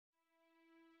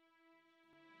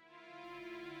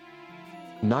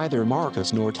Neither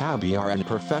Marcus nor Tabby are a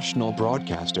professional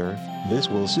broadcaster. This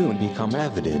will soon become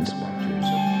evident. The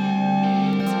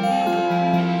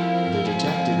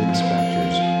detective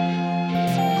inspectors.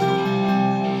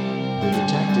 The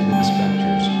detective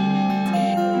inspectors.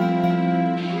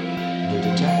 The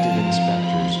detective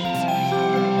inspectors.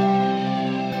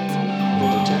 The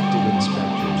detective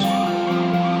inspectors.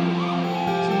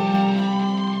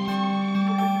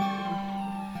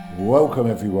 Welcome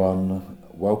everyone.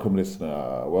 Welcome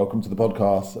listener. Welcome to the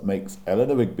podcast that makes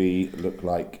Eleanor Rigby look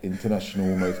like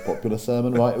International Most Popular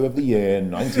Sermon Writer of the Year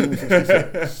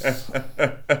 1956.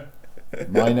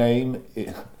 My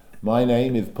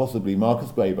name is possibly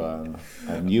Marcus Blaburn,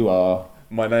 and you are...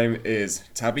 My name is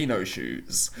Tabby No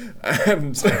Shoes,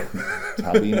 and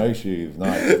Tabby No Shoes.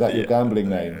 Nice. Is that your gambling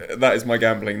name? That is my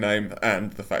gambling name,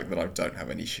 and the fact that I don't have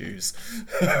any shoes.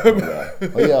 Yeah.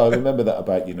 Oh yeah, I remember that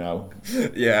about you now.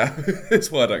 Yeah,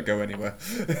 it's why I don't go anywhere.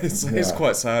 It's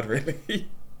quite sad, really.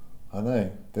 I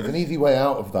know. There's an easy way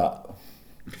out of that.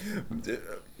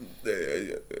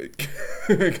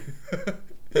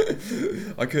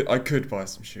 I could buy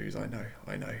some shoes. I know.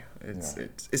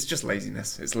 It's just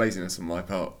laziness. It's laziness on my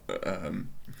part.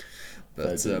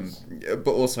 But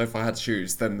also, if I had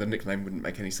shoes, then the nickname wouldn't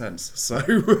make any sense. So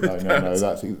no.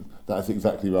 That's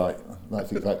exactly right.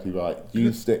 That's exactly right.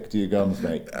 You stick to your guns,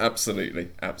 mate.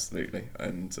 Absolutely,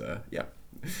 and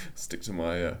stick to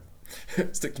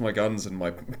my guns and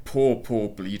my poor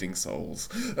bleeding souls.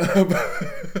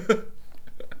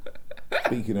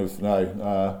 Speaking of snow,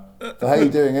 so how are you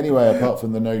doing anyway, apart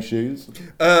from the no shoes?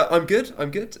 I'm good.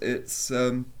 It's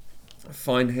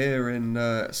fine here in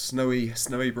snowy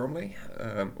Bromley.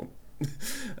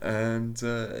 And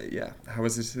how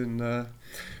is it in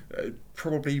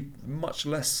probably much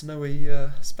less snowy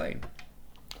Spain?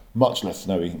 Much less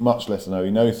snowy.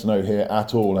 No snow here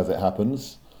at all, as it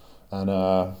happens. And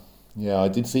I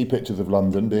did see pictures of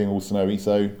London being all snowy,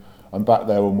 so I'm back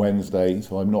there on Wednesday,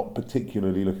 so I'm not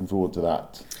particularly looking forward to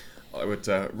that. I would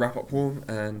wrap up warm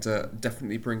and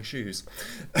definitely bring shoes.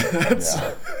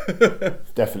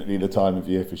 Definitely the time of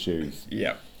year for shoes.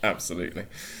 Yeah, absolutely.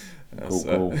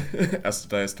 Cool. As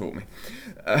today has taught me.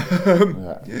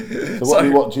 So what are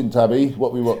we watching, Tabby? What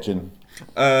are we watching?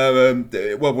 Well,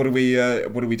 what do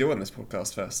we do on this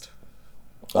podcast first?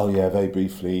 Oh yeah, very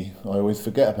briefly. I always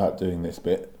forget about doing this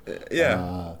bit.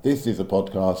 This is a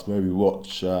podcast where we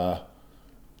watch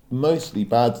mostly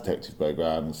bad detective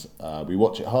programs. We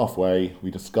watch it halfway,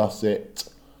 we discuss it,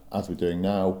 as we're doing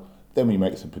now, then we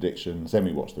make some predictions, then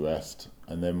we watch the rest,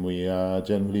 and then we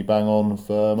generally bang on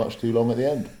for much too long at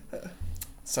the end.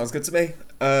 Sounds good to me.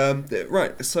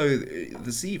 Right, so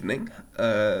this evening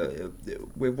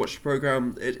we've watched a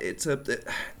program.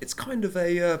 It's kind of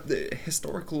a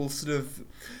historical sort of...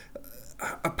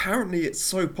 apparently it's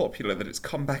so popular that it's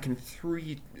come back in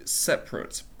 3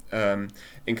 separate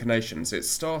incarnations. It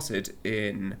started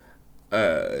in...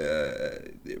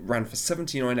 it ran for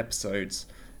 79 episodes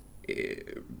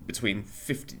between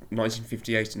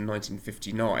 1958 and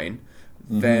 1959.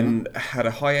 Then had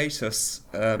a hiatus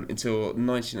until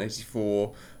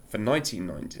 1984 for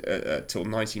 1990 till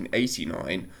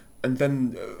 1989, and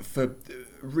then for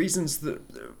reasons that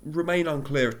remain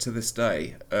unclear to this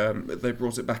day, they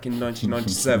brought it back in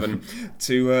 1997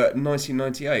 to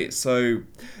 1998. So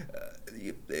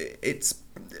it's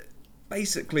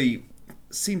basically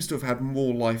seems to have had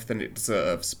more life than it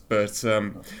deserves. But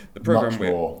the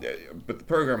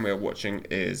program we're watching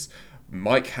is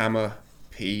Mike Hammer,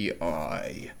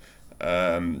 P.I.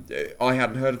 I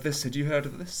hadn't heard of this. Had you heard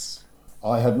of this?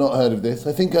 I had not heard of this.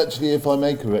 I think actually, if I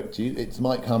may correct you, it's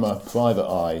Mike Hammer, Private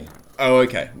Eye. Oh,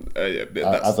 okay.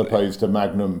 As opposed to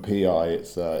Magnum P.I.,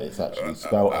 it's actually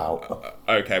spelled out.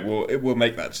 Okay, well, we'll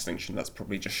make that distinction. That's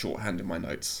probably just shorthand in my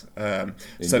notes.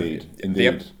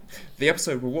 Indeed. The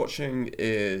episode we're watching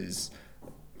is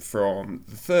from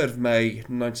the 3rd of May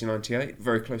 1998,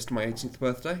 very close to my 18th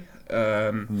birthday.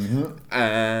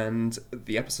 And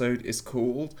the episode is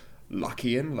called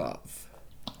Lucky in Love.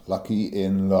 Lucky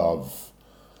in Love.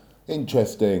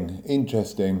 Interesting.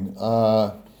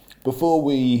 Before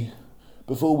we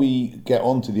get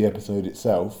on to the episode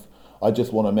itself, I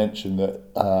just want to mention that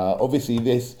obviously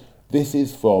this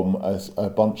is from a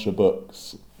bunch of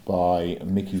books by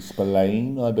Mickey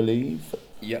Spillane, I believe.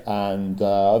 Yeah. And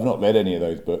I've not read any of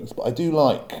those books, but I do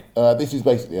like... this is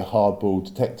basically a hardball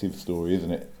detective story,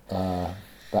 isn't it?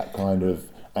 That kind of...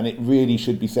 And it really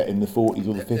should be set in the 40s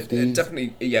or the 50s.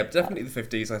 Definitely the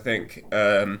 50s, I think.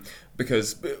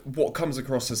 Because what comes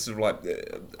across as sort of like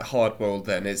hard-boiled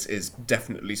then is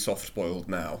definitely soft-boiled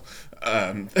now.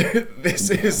 This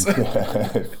is...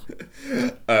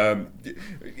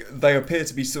 they appear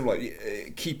to be sort of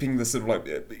like keeping the sort of like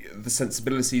the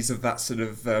sensibilities of that sort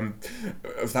of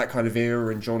that kind of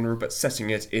era and genre, but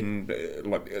setting it in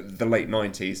like the late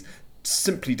 90s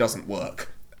simply doesn't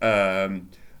work.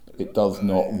 It does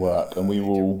not work, and we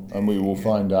will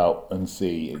find out and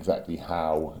see exactly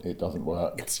how it doesn't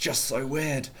work. It's just so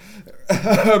weird.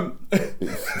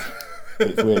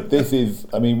 It's weird. This is,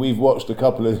 I mean, we've watched a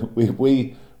couple of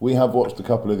we have watched a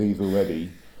couple of these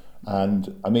already,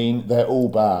 and I mean they're all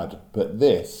bad, but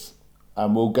this,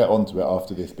 and we'll get onto it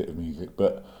after this bit of music,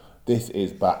 but this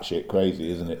is batshit crazy,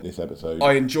 isn't it? This episode.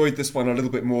 I enjoyed this one a little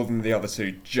bit more than the other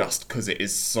two, just because it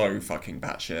is so fucking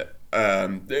batshit.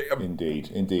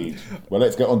 Indeed. Well,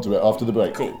 let's get onto it after the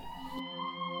break. Cool.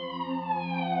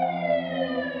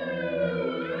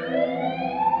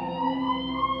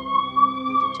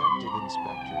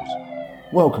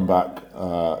 Welcome back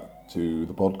to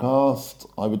the podcast.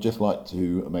 I would just like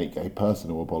to make a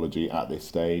personal apology at this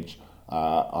stage.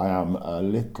 I am a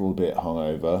little bit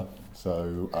hungover,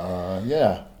 so a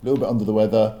little bit under the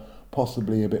weather,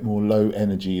 possibly a bit more low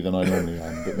energy than I normally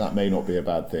am, but that may not be a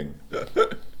bad thing.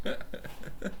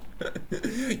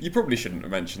 You probably shouldn't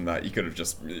have mentioned that. You could have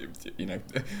just,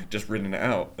 just written it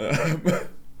out.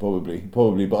 Probably,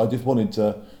 but I just wanted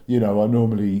to, I'm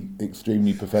normally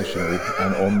extremely professional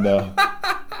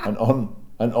and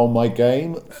on my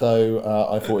game, so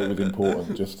I thought it was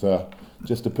important just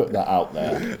to put that out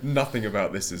there. Nothing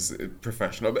about this is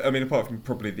professional. I mean, apart from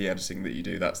probably the editing that you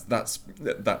do, that's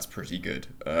pretty good.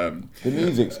 The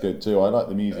music's good too. I like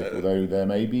the music, although there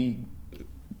may be,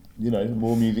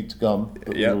 more music to come.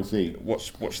 But we will see.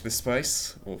 Watch this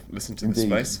space, or listen to Indeed.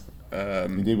 this space.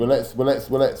 Indeed. Well, let's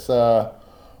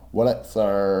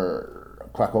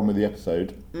crack on with the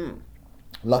episode.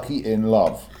 Lucky in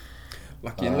Love.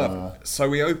 Lucky in Love. So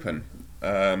we open.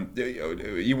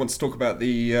 You want to talk about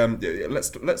the? Let's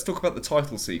talk about the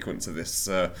title sequence of this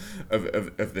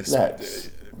of this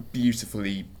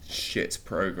beautifully shit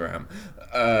program.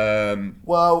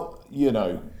 Well,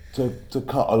 to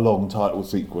cut a long title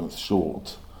sequence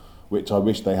short, which I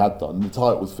wish they had done. The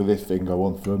titles for this thing go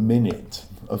on for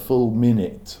a full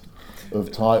minute of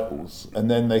titles,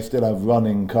 and then they still have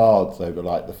running cards over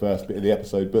like the first bit of the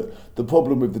episode. But the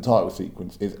problem with the title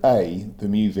sequence is the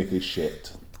music is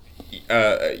shit.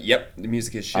 Yep, the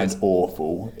music is shit. And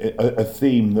awful. A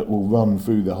theme that will run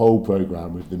through the whole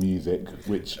programme with the music,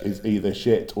 which is either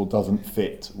shit or doesn't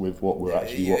fit with what we're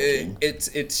actually watching.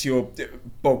 It's your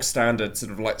bog standard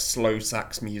sort of like slow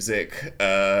sax music.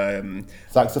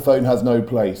 Saxophone has no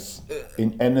place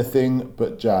in anything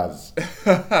but jazz.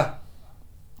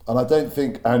 And I don't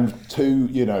think,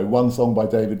 one song by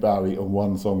David Bowie and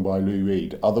one song by Lou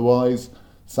Reed. Otherwise,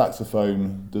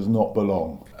 saxophone does not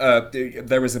belong.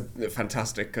 There is a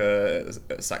fantastic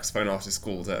saxophone artist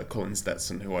called Colin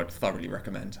Stetson, who I'd thoroughly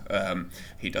recommend.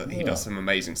 He does some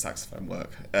amazing saxophone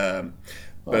work. But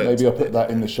maybe I'll put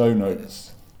that in the show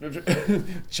notes.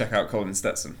 Check out Colin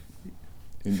Stetson.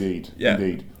 Indeed.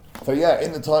 So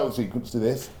in the title sequence to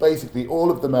this, basically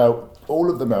all of the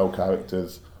male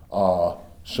characters are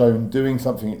shown doing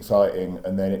something exciting,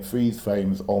 and then it freeze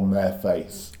frames on their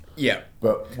face. Yeah.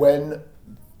 But when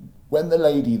the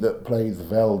lady that plays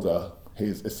Velda,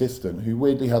 his assistant, who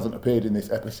weirdly hasn't appeared in this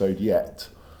episode yet,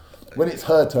 when it's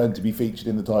her turn to be featured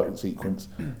in the title sequence,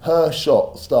 her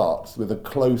shot starts with a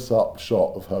close-up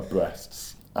shot of her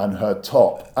breasts and her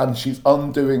top, and she's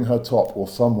undoing her top, or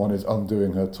someone is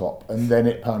undoing her top, and then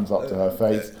it pans up to her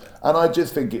face. And I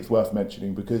just think it's worth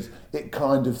mentioning because it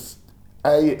kind of,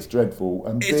 A, it's dreadful,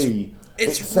 and B,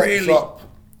 it sets up...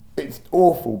 It's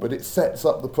awful, but it sets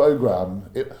up the programme.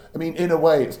 In a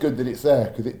way, it's good that it's there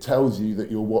because it tells you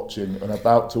that you're watching and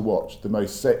about to watch the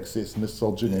most sexist,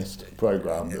 misogynist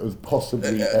programme that was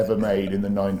possibly ever made in the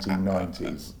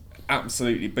 1990s.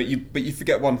 Absolutely, but you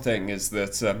forget one thing is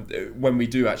that when we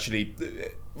do actually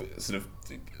sort of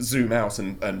zoom out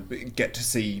and get to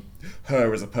see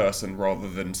her as a person rather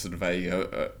than sort of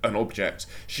an object,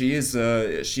 she is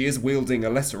wielding a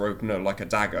letter opener like a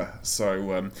dagger.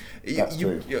 So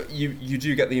you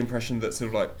do get the impression that sort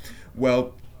of like,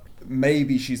 well,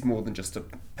 maybe she's more than just a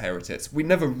pair of tits. We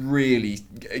never really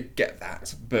get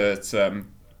that, but.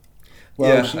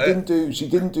 She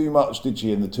didn't do much, did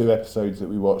she, in the 2 episodes that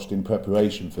we watched in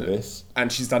preparation for this?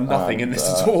 And she's done nothing in this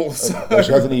at all. So.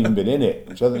 She hasn't even been in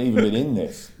it. She hasn't even been in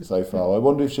this so far. I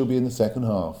wonder if she'll be in the second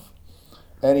half.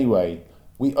 Anyway,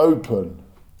 we open,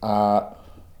 and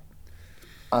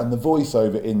the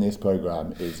voiceover in this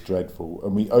programme is dreadful.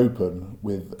 And we open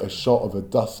with a shot of a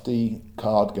dusty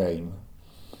card game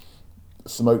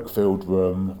smoke-filled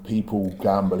room, people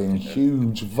gambling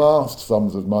huge, vast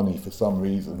sums of money for some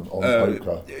reason on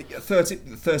poker.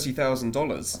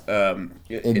 $30,000.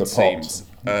 In the it seems.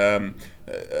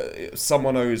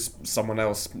 Someone owes someone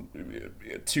else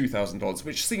 $2,000,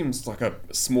 which seems like a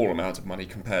small amount of money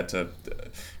compared to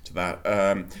that.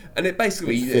 And it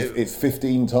basically it's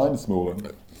 15 times smaller.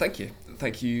 Thank you.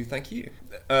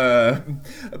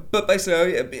 But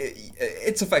basically,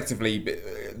 it's effectively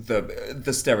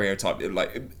the stereotype.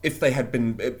 Like if they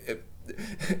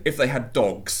had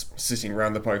dogs sitting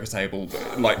around the poker table,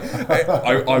 like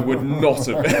I would not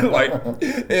have been, like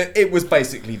it was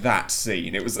basically that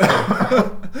scene. It was,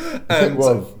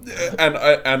 and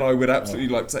I would absolutely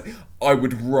like to say I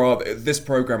would rather this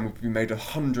program would be made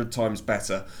 100 times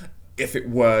better if it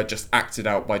were just acted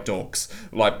out by dogs.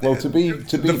 Like, well, to be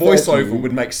the voiceover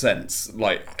would make sense.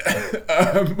 Like,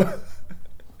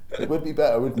 it would be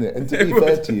better, wouldn't it? And to be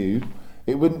fair to you,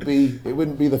 it wouldn't be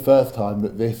the first time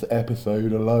that this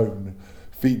episode alone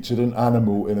featured an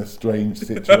animal in a strange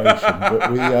situation.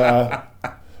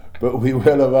 But we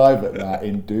will arrive at that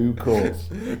in due course.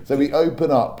 So we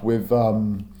open up with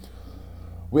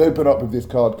this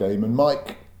card game, and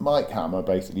Mike Hammer,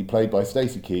 basically played by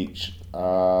Stacey Keach.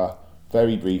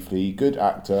 Very briefly, good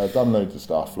actor, done loads of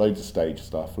stuff, loads of stage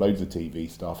stuff, loads of TV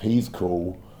stuff. He's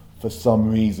cool. For some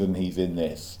reason, he's in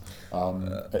this.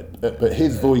 But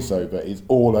his voiceover is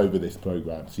all over this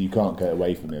programme, so you can't get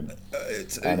away from him.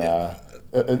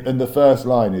 And the first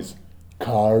line is,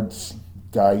 cards,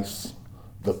 dice,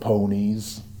 the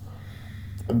ponies,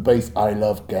 and I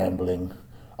love gambling.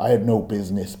 I had no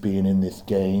business being in this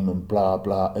game, and blah,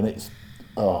 blah. And it's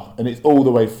all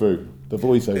the way through. The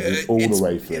voiceover is all the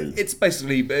way through. It's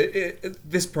basically,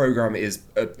 this programme is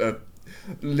a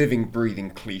living,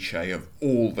 breathing cliche of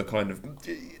all the kind of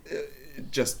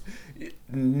just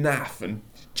naff and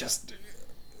just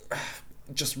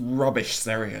rubbish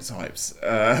stereotypes.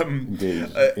 Indeed.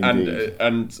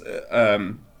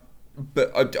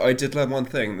 But I did learn one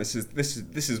thing. This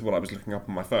is what I was looking up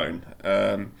on my phone.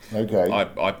 Okay.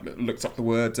 I looked up the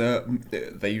word.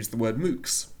 They used the word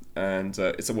mooks. And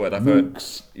it's a word I've heard.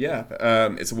 Yeah,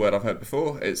 it's a word I've heard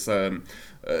before. It's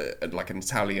like an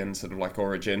Italian sort of like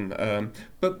origin,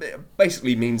 but it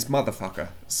basically means motherfucker.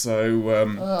 So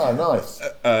nice.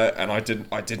 And I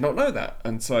did not know that.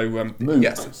 And so mook.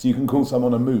 yes, so you can call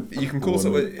someone a mook. You can call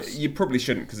someone. You probably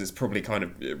shouldn't, because it's probably kind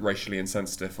of racially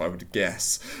insensitive, I would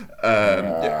guess.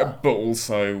 But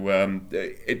also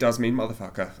it does mean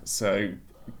motherfucker. So.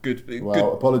 Good.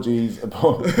 Apologies to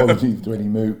any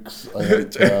mooks. I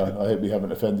hope we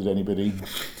haven't offended anybody.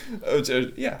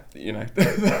 Yeah, you know,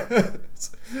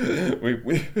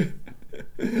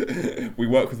 we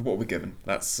work with what we're given.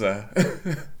 That's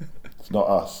it's not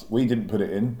us. We didn't put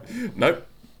it in. Nope.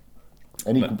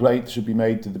 Any complaints should be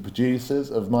made to the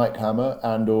producers of Mike Hammer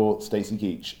and/or Stacey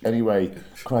Keach. Anyway,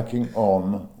 cracking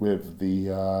on with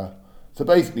the. So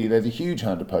basically, there's a huge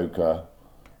hand of poker.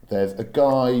 There's a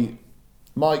guy.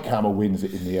 Mike Hammer wins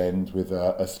it in the end with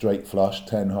a straight flush,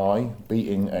 10 high,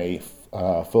 beating a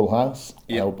full house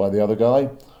held by the other guy.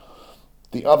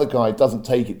 The other guy doesn't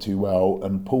take it too well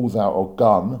and pulls out a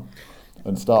gun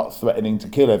and starts threatening to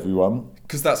kill everyone.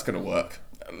 Because that's going to work.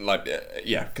 Like,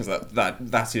 yeah, because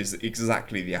that is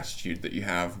exactly the attitude that you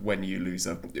have when you lose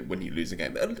a game. When you lose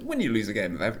a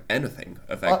game of anything,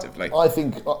 effectively. I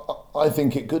think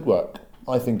it could work.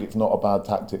 I think it's not a bad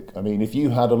tactic. I mean, if you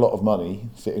had a lot of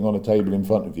money sitting on a table in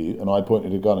front of you and I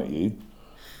pointed a gun at you,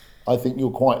 I think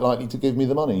you're quite likely to give me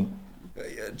the money.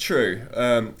 True.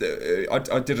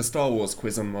 I did a Star Wars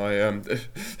quiz on my on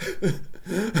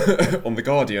The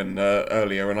Guardian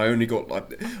earlier, and I only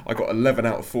got 11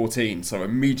 out of 14. So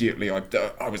immediately I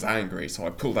was angry, so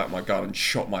I pulled out my gun and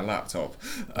shot my laptop.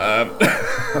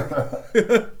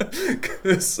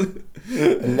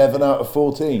 11 out of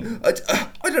 14.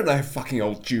 I don't know how fucking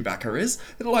old Chewbacca is.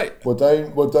 Like, well,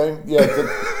 don't. Yeah,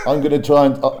 I'm going to try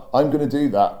and I'm going to do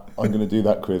that. I'm going to do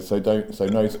that quiz. So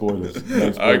no spoilers.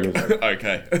 No spoilers.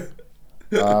 Okay.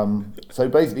 So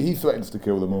basically, he threatens to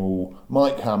kill them all.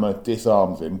 Mike Hammer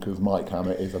disarms him because Mike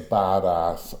Hammer is a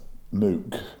badass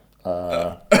mook.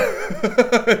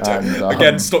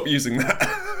 Again, stop using that.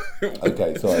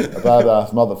 Okay, sorry, a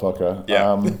badass motherfucker.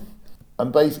 Yeah.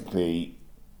 And basically,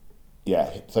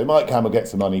 yeah. So Mike Hammer gets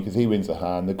the money because he wins the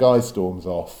hand. The guy storms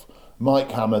off.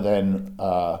 Mike Hammer then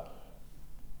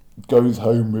goes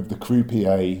home with the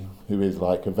croupier, who is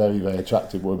like a very, very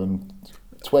attractive woman.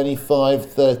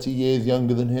 25, 30 years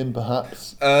younger than him,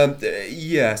 perhaps.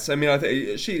 Yes, I mean, I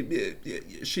think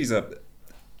she's a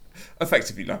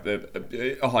effectively like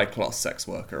a high class sex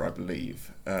worker, I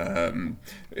believe. Yeah,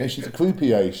 she's a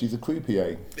croupier. She's a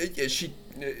croupier.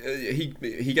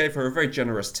 He gave her a very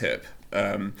generous tip.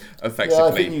 Effectively, yeah,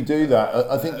 I think you do that.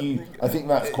 I think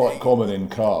that's quite common in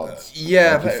cards.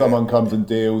 Yeah, like if someone comes and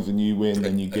deals and you win,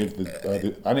 then you give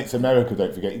and it's America.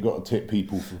 Don't forget, you've got to tip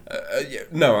people for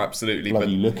no, absolutely,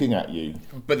 bloody looking at you.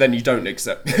 But then you don't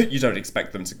expect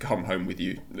them to come home with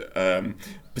you,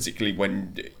 particularly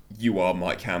when you are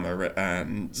Mike Hammer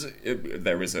and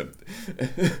there is a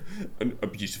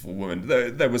beautiful woman.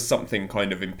 There was something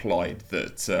kind of implied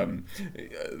that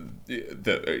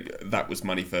that was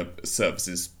money for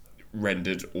services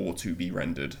rendered or to be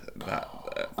rendered.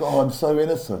 God, I'm so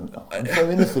innocent. I'm so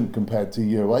innocent compared to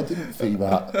you. I didn't see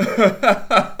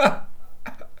that.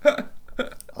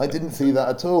 I didn't see that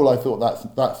at all. I thought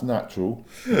that's natural.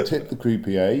 You tip the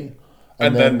croupier,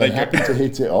 and then they happened to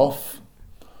hit it off.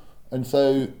 And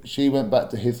so she went back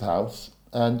to his house,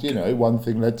 and, one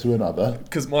thing led to another.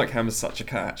 Because Mike Hammer's such a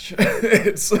catch.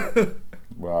 It's...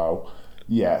 Well,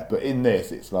 yeah, but in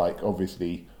this, it's like,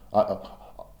 obviously, I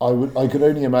could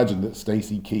only imagine that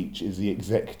Stacey Keach is the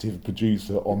executive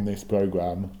producer on this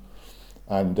programme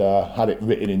and had it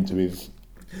written into his...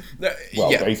 Well,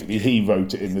 basically, he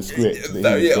wrote it in the script.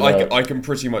 I can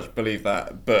pretty much believe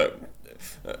that, but,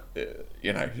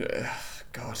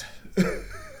 God...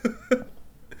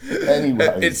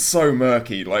 Anyway, it's so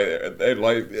murky. Like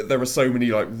there are so many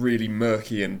like really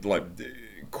murky and like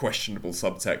questionable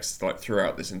subtexts like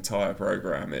throughout this entire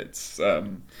program. It's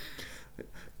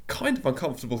kind of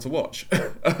uncomfortable to watch.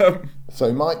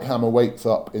 So Mike Hammer wakes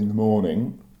up in the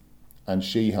morning, and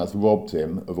she has robbed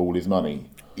him of all his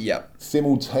money. Yeah.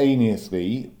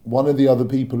 Simultaneously, one of the other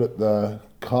people at the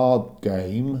card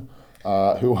game,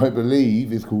 who I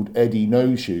believe is called Eddie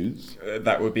No Shoes.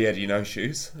 That would be Eddie No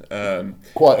Shoes.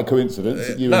 Quite a coincidence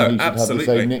that you and he should absolutely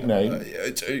have the same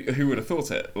nickname. Who would have thought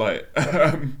it? Like,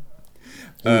 who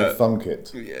would have thunk it?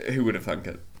 Who would have thunk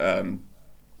it?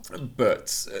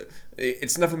 But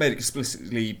it's never made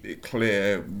explicitly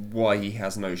clear why he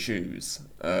has no shoes.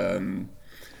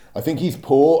 I think he's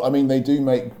poor. I mean, they do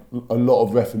make a lot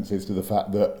of references to the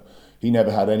fact that he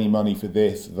never had any money for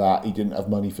this, that he didn't have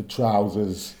money for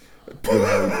trousers.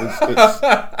 It's,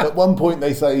 at one point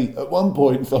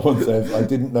someone says, I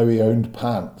didn't know he owned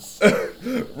pants.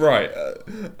 Right.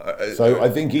 So I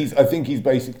think he's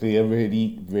basically a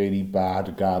really, really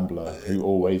bad gambler who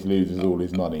always loses all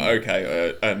his money.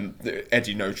 Okay, and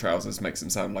Eddie No Trousers makes him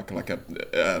sound like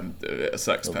a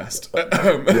sex pest.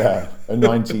 Yeah, a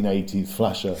 1980s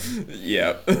flasher.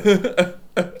 Yeah.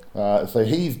 So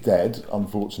he's dead,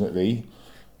 unfortunately.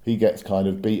 He gets kind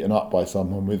of beaten up by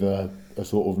someone with a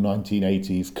sort of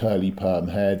 1980s curly perm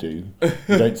hairdo.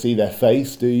 You don't see their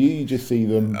face, do you? You just see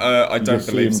them. I don't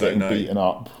believe so. No. Beaten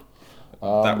up.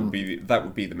 That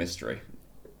would be the mystery.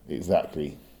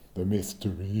 Exactly, the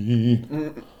mystery.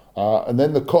 And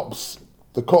then the cops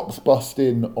bust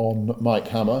in on Mike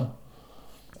Hammer.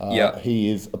 He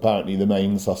is apparently the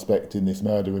main suspect in this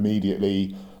murder.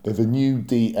 Immediately, there's a new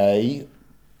DA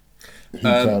who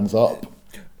turns up.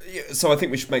 So I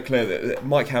think we should make clear that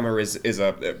Mike Hammer is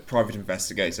a private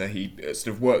investigator. He sort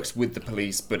of works with the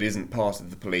police, but isn't part of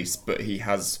the police. But he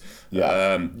has,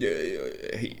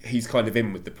 he's kind of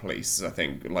in with the police. I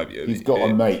think he's got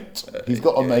a mate. He's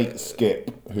got a mate,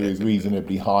 Skip, who is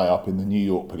reasonably high up in the New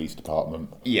York Police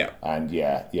Department. Yeah, and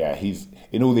he's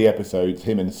in all the episodes.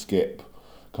 Him and Skip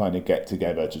kind of get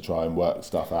together to try and work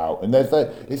stuff out, and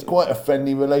it's quite a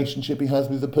friendly relationship he has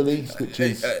with the police, which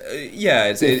is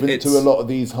different to a lot of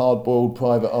these hard-boiled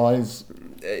private eyes.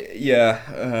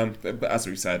 But as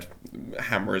we said,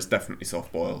 Hammer is definitely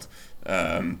soft-boiled.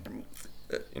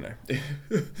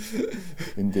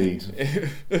 Indeed.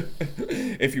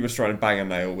 If he was trying to bang a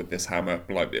nail with this hammer,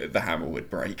 like the hammer would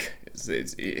break.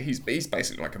 He's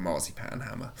basically like a marzipan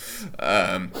hammer.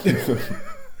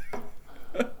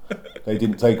 They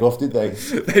didn't take off, did they?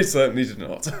 They certainly did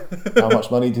not. How much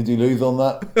money did you lose on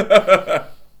that?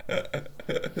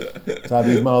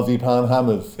 Tabby's marzipan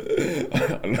hammers.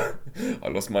 I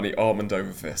lost money almond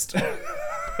over fist.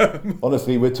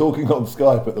 Honestly, we're talking on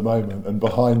Skype at the moment, and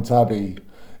behind Tabby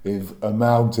is a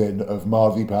mountain of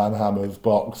marzipan hammers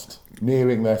boxed,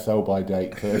 nearing their sell-by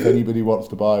date. So if anybody wants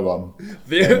to buy one,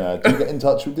 then, do get in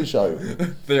touch with the show.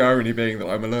 The irony being that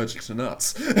I'm allergic to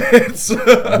nuts.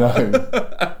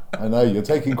 I know, you're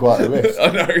taking quite a risk.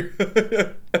 I know.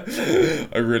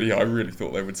 I really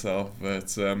thought they would sell,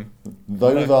 but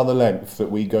those are the lengths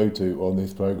that we go to on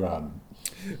this programme.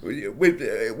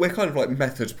 We're kind of like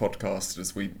method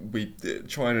podcasters. We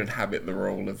try and inhabit the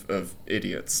role of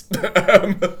idiots.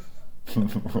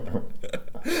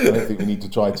 I don't think we need to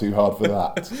try too hard for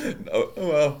that. Oh,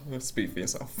 well, speak for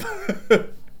yourself.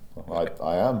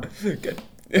 I am. Good.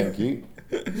 Thank you.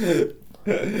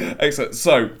 Excellent.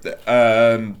 So,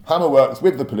 Hammer works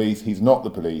with the police. He's not the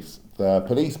police. The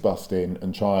police bust in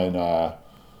and try and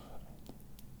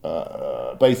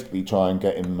basically try and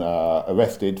get him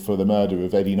arrested for the murder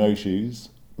of Eddie No Shoes.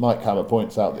 Mike Hammer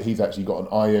points out that he's actually got an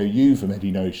IOU from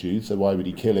Eddie No Shoes, so why would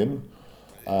he kill him?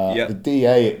 The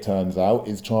DA, it turns out,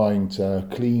 is trying to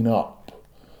clean up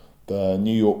the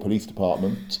New York Police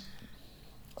Department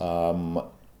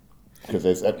because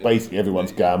there's basically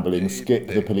everyone's gambling. Skip,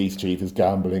 the police chief, is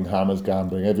gambling. Hammer's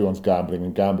gambling. Everyone's gambling,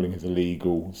 and gambling is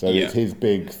illegal. So it's his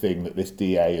big thing that this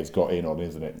DA has got in on,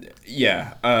 isn't it?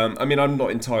 Yeah. I mean, I'm not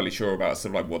entirely sure about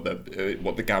sort of like what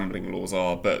the gambling laws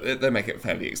are, but they make it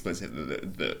fairly explicit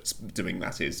that doing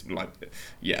that is like,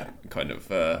 kind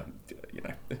of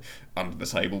under the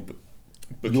table.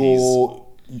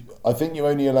 I think you're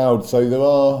only allowed. So there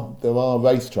are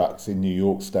racetracks in New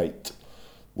York State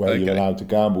where you're allowed to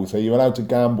gamble. So you're allowed to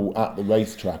gamble at the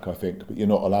racetrack, I think, but you're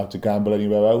not allowed to gamble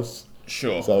anywhere else.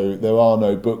 Sure. So there are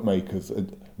no bookmakers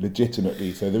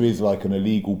legitimately. So there is like an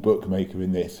illegal bookmaker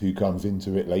in this who comes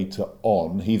into it later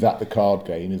on. He's at the card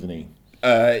game, isn't he?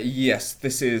 Yes.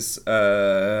 This is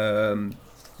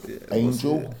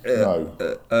Angel? No.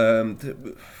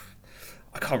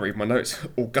 I can't read my notes.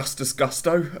 Augustus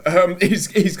Gusto.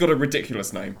 He's got a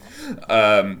ridiculous name.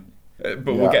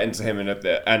 But we'll get into him in a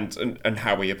bit and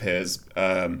how he appears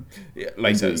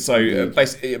later. Indeed, so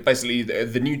basically,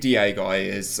 the new DA guy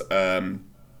is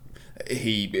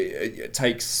he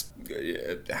takes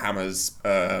Hammer's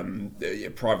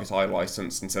private eye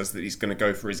license and says that he's going to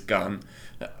go for his gun.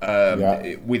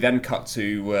 We then cut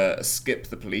to Skip,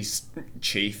 the police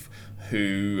chief,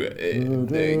 who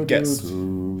gets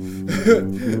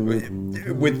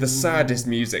with the saddest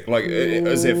music, like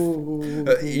as if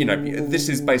this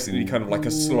is basically kind of like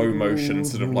a slow motion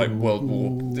sort of like World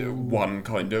War I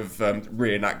kind of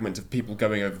reenactment of people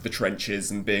going over the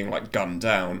trenches and being like gunned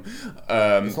down.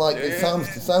 It's like it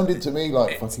sounded to me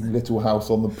like fucking Little House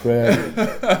on the Prairie.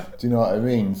 Do you know what I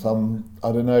mean?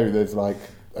 I don't know. There's like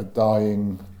a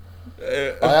dying.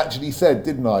 I actually said,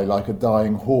 didn't I, like a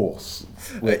dying horse,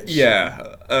 which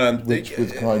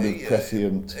was kind of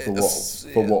prescient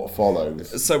for what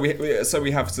follows. So we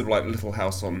have sort of like Little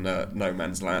House on No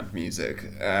Man's Land music,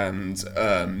 and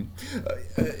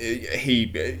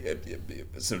he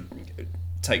sort of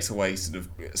takes away sort of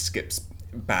Skip's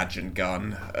badge and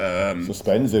gun.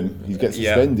 Suspends him. He gets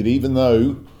suspended, even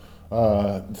though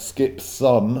Skip's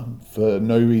son, for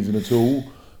no reason at all,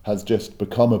 has just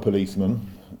become a policeman.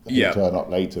 He'll turn up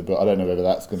later, but I don't know whether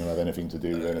that's going to have anything to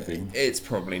do with anything. It's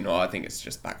probably not. I think it's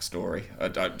just backstory. I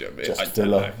don't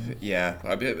filler. know. Yeah,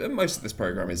 most of this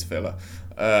program is filler.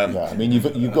 I mean,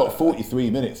 you've got 43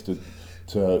 minutes to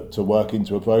work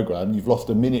into a program. You've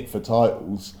lost a minute for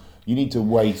titles. You need to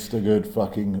waste a good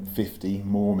fucking 50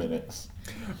 more minutes.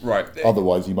 Right.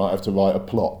 Otherwise, you might have to write a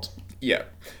plot. Yeah.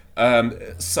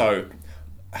 So,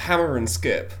 Hammer and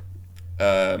Skip.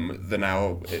 They're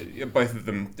now both of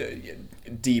them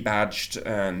debadged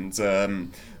and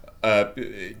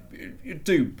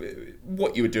do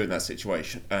what you would do in that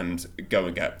situation and go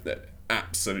and get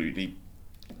absolutely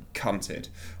cunted.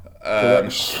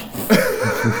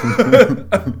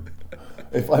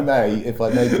 If I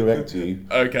may correct you.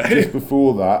 Okay. Just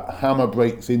before that, Hammer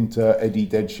breaks into Eddie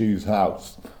Dead Shoes'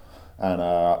 house and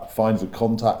finds a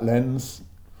contact lens.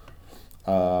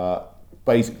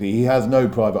 Basically, he has no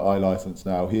private eye license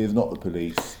now. He is not the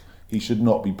police. He should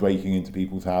not be breaking into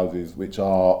people's houses, which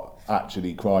are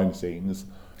actually crime scenes.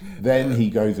 Then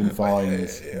he goes and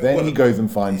finds.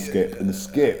 Skip, and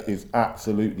Skip is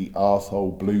absolutely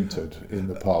arsehole bluted in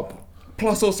the pub.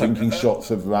 Plus, also drinking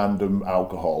shots of random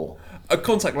alcohol. A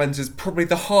contact lens is probably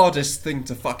the hardest thing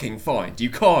to fucking find. You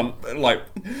can't,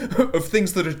 of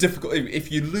things that are difficult, if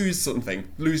you lose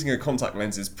something, losing a contact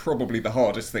lens is probably the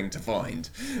hardest thing to find.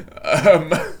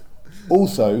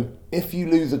 Also, if you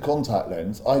lose a contact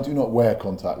lens, I do not wear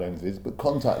contact lenses, but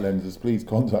contact lenses, please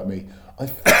contact me. My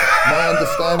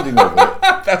understanding of it...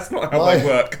 That's not how they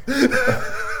work.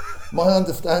 My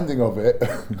understanding of it...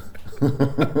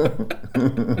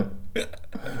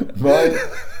 My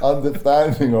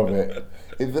understanding of it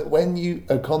is that when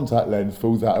a contact lens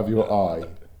falls out of your eye,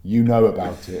 you know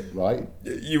about it, right?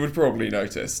 You would probably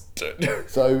notice.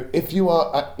 So if you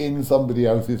are in somebody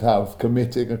else's house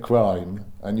committing a crime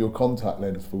and your contact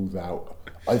lens falls out,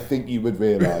 I think you would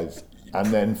realise and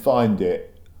then find it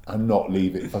and not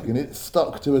leave it. It's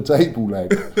stuck to a table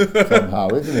leg somehow,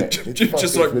 isn't it? It's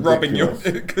just like ridiculous.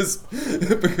 Rubbing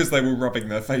because they were rubbing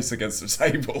their face against a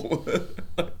table.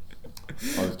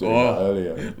 doing that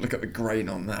earlier. Look at the grain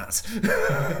on that.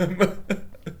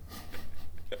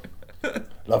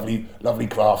 Lovely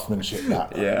craftsmanship,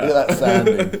 that. Yeah. Look at that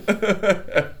sanding.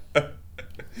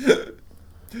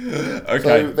 Okay.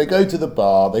 So they go to the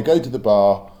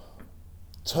bar.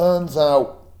 Turns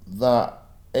out that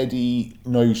Eddie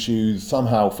No Shoes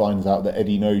somehow finds out that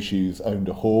Eddie No Shoes owned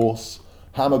a horse.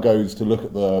 Hammer goes to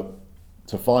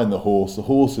find the horse. The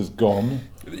horse is gone.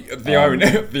 The irony,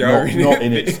 not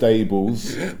in its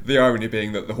stables. The irony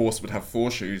being that the horse would have 4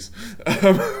 shoes,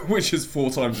 which is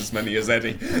 4 times as many as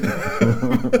Eddie.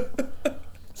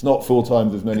 It's not 4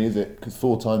 times as many, is it? Because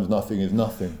 4 times nothing is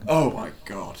nothing. Oh my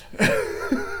god.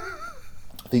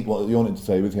 I think what you wanted to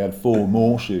say was he had 4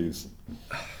 more shoes.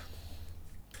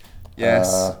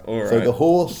 Yes. All right. So the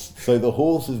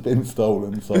horse has been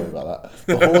stolen. Sorry about that.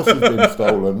 The horse has been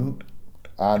stolen,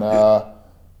 and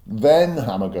then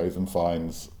Hammer goes and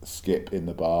finds Skip in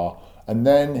the bar, and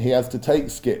then he has to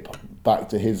take Skip back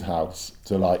to his house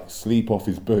to sleep off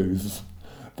his booze.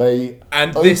 They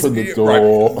open the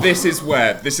door. Right, this is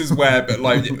where, but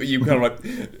you kind of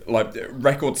like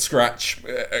record scratch,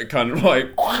 kind of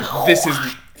like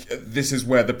this is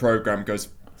where the program goes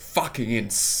fucking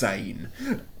insane.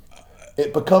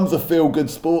 It becomes a feel-good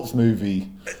sports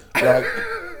movie,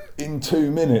 in 2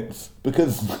 minutes,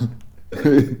 because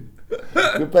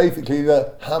basically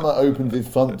the Hammer opens his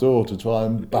front door to try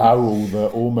and barrel the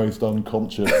almost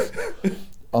unconsciously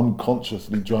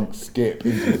drunk Skip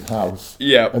into his house.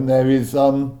 Yeah. And there's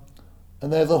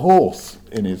a horse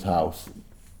in his house.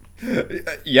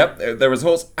 Yep, there is a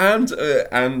horse and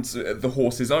the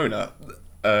horse's owner.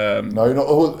 No, not the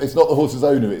horse. It's not the horse's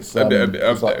owner. It's like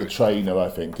the trainer, I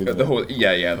think. The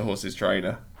horse's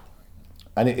trainer.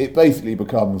 And it basically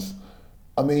becomes.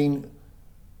 I mean,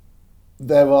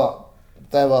 there are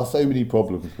so many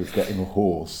problems with getting a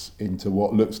horse into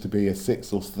what looks to be a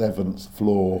 6th or 7th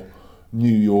floor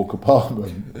New York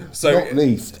apartment. So, not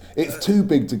least, it's too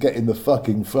big to get in the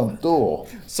fucking front door.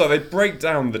 So they break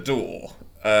down the door.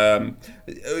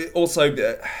 Also,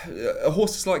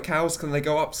 horses like cows, can they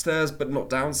go upstairs but not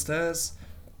downstairs?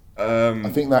 I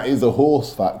think that is a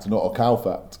horse fact, not a cow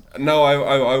fact. No,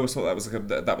 I always thought that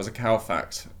was a cow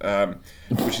fact,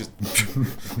 which is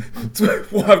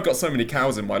why I've got so many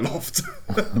cows in my loft.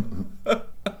 A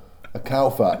cow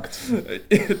fact.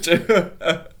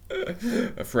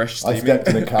 A fresh steaming. I stepped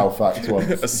in a cow fact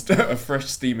once. A fresh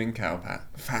steaming cow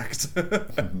fact.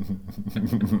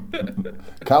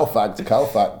 Cow fact,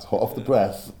 hot off the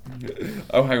press.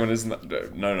 Oh, hang on, isn't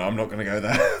that... No, I'm not going to go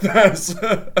there. That's...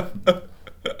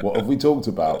 What have we talked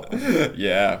about?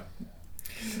 Yeah.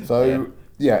 So,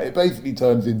 yeah, it basically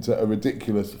turns into a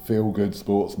ridiculous feel-good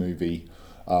sports movie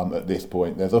at this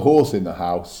point. There's a horse in the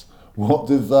house. What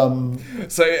does...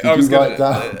 write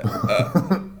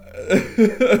down?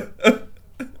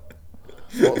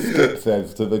 What Skip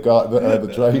says to the guy,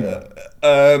 the trainer.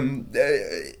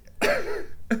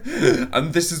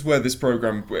 And this is where this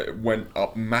program went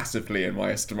up massively in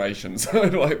my estimation. So,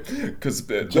 because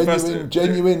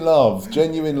genuine love at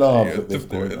this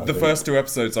point. The first 2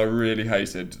 episodes I really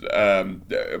hated,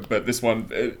 but this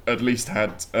one at least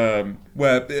had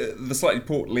where the slightly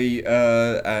portly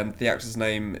and the actor's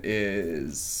name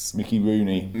is Mickey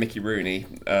Rooney.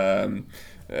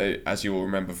 As you will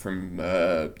remember from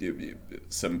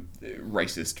some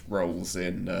racist roles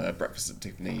in Breakfast at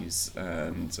Tiffany's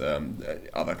and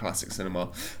other classic cinema,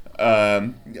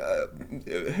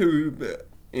 who,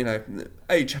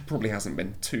 age probably hasn't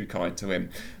been too kind to him,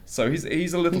 so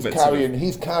he's a little bit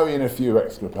he's carrying a few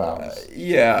extra pounds.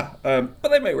 But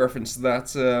they make reference to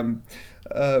that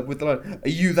with the line, "Are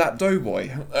you that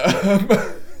doughboy?"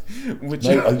 Which,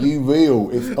 mate, are you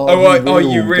real? Are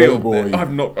you real? Doughboy?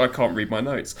 I can't read my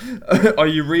notes. Are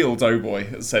you real,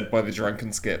 doughboy? Said by the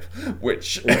drunken Skip,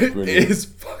 which is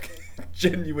fucking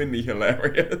genuinely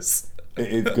hilarious. It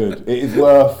is good. It is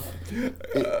worth.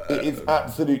 It is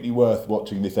absolutely worth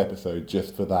watching this episode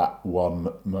just for that one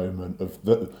moment of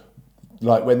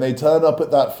when they turn up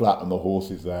at that flat and the horse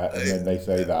is there, and then they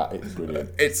say that. It's brilliant.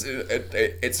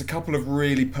 It's a couple of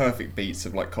really perfect beats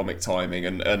of comic timing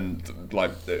and I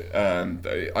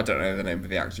don't know the name of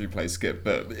the actor who plays Skip,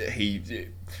 but he,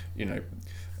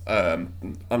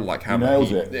 unlike Hammer,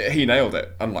 he nailed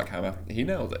it. Unlike Hammer, he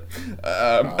nailed it. Did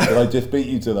I just beat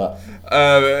you to that?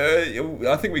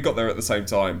 I think we got there at the same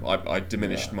time. I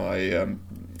diminished my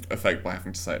effect by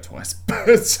having to say it twice, but.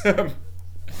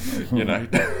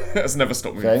 It's never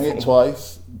stopped me. Saying it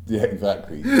twice, yeah,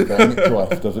 exactly. Saying it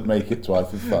twice doesn't make it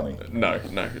twice as funny. No,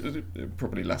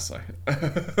 probably less so.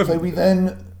 So we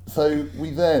then,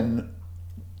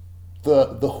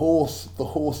 the horse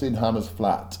in Hammer's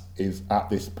flat is at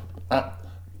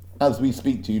as we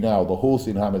speak to you now, the horse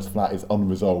in Hammer's flat is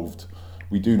unresolved.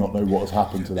 We do not know what has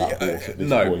happened to that horse at this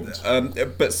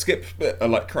point. But Skip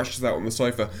crashes out on the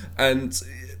sofa, and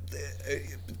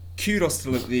kudos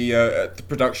to the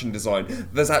production design.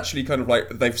 There's actually kind of like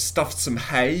they've stuffed some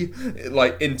hay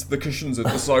like into the cushions of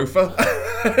the sofa.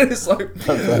 It's like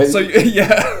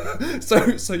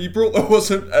so you brought the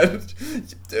horse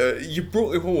you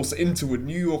brought the horse into a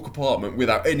New York apartment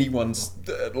without anyone's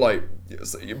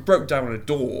so you broke down a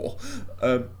door,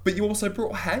 but you also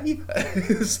brought hay.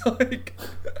 It's like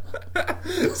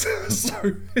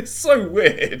it's so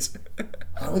weird.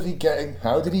 How did he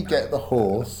get the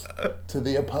horse to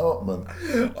the apartment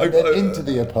and then into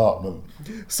the apartment?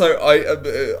 So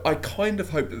I kind of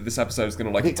hope that this episode is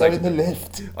going to Did it go in the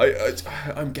lift?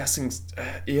 I'm guessing,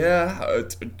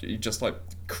 he just like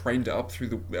craned it up through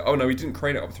the. Oh no, he didn't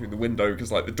crane it up through the window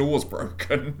because like the door's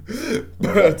broken,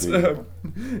 but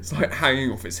it's like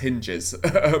hanging off its hinges.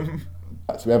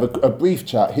 So we have a brief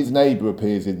chat. His neighbour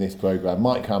appears in this programme.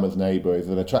 Mike Hammer's neighbour is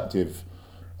an attractive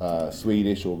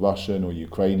Swedish or Russian or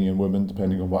Ukrainian woman,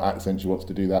 depending on what accent she wants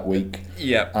to do that week.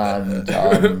 Yeah, and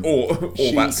or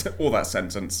that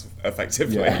sentence,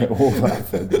 effectively. Yeah, all that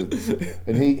sentence.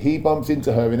 And he bumps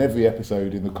into her in every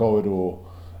episode in the corridor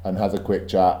and has a quick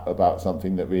chat about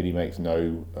something that really makes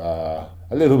a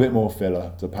little bit more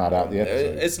filler to pad out the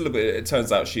episode. It's a little bit. It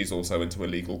turns out she's also into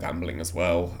illegal gambling as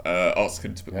well,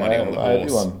 asking to put money on the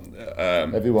horse.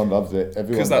 Everyone loves it.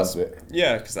 Everyone loves it.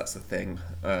 Yeah, because that's the thing.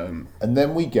 And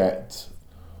then we get,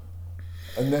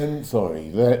 and then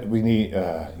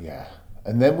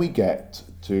we get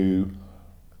to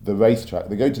the racetrack.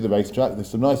 They go to the racetrack. There's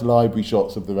some nice library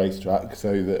shots of the racetrack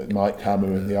so that Mike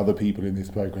Hammer and the other people in this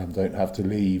programme don't have to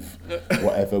leave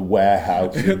whatever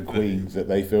warehouse in Queens that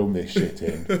they film this shit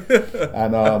in.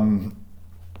 And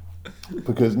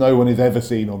because no one is ever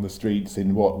seen on the streets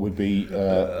in what would be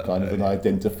kind of an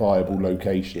identifiable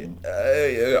location.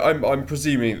 I'm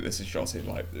presuming that this is shot in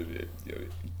like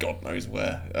God knows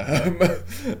where,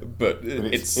 but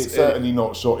it's certainly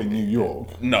not shot in New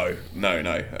York. No.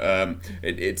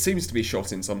 It seems to be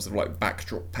shot in some sort of like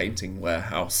backdrop painting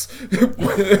warehouse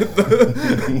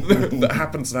that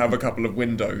happens to have a couple of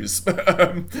windows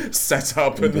set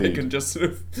up. Indeed. And they can just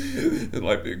sort of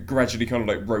like gradually kind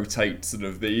of like rotate sort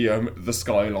of the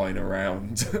skyline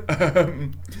around.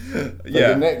 The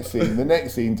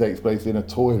next scene takes place in a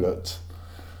toilet,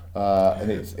 and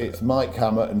it's Mike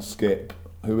Hammer and Skip,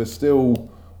 who are still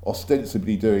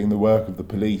ostensibly doing the work of the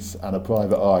police and a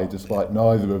private eye, despite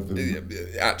neither of them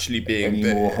actually being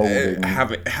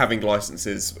having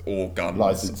licenses or guns,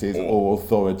 or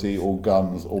authority or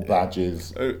guns or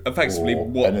badges, effectively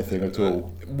or anything at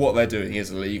all. What they're doing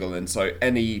is illegal, and so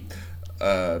any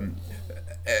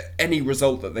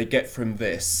result that they get from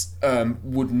this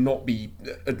would not be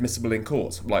admissible in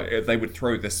court. Like they would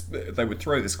throw this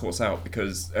case out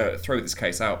because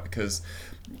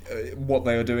what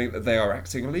they are doing, they are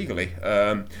acting illegally.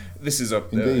 This is a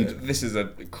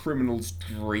criminal's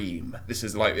dream. This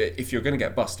is like, if you're going to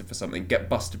get busted for something, get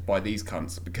busted by these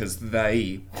cunts, because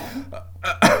they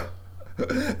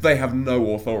have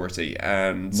no authority,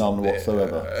 and none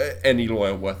whatsoever. Any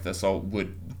lawyer worth their salt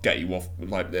would get you off.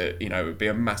 Like, it would be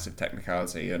a massive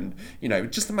technicality. And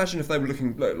just imagine if they were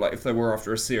looking like, if they were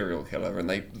after a serial killer and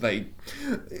they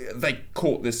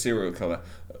caught this serial killer.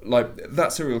 Like,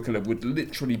 that serial killer would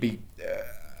literally be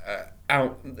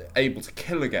able to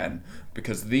kill again,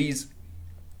 because these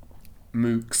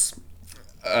mooks.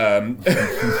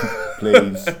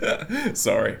 Please.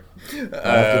 Sorry.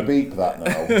 I have to beep that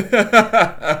now.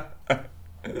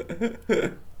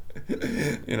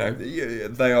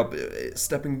 They are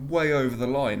stepping way over the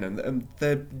line, and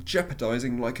they're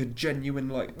jeopardising like a genuine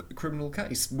like criminal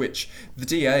case, which the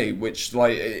DA, which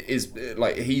like is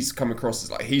like, he's come across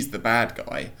as like he's the bad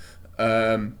guy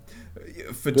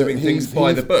for doing things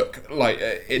by the book. Like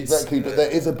it's exactly, but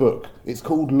there is a book. It's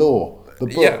called Law. The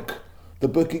book. Yeah. The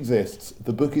book exists.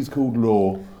 The book is called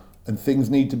Law, and things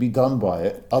need to be done by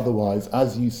it. Otherwise,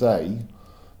 as you say,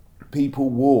 people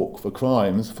walk for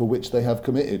crimes for which they have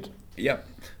committed. Yep.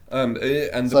 So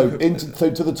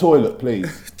to the toilet,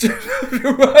 please.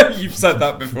 You've said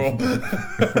that before.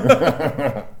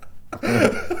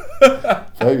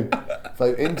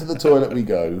 So into the toilet we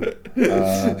go.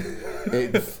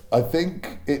 I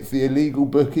think it's the illegal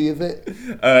bookie, is it?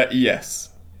 Yes.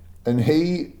 And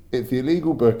it's the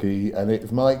illegal bookie, and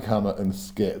it's Mike Hammer and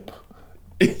Skip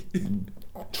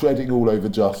treading all over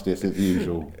justice as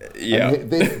usual. Yeah.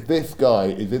 And this guy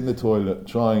is in the toilet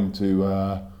trying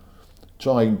to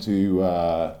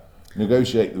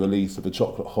negotiate the release of a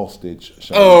chocolate hostage.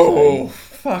 Oh,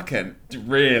 fucking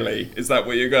really? Is that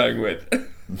what you're going with?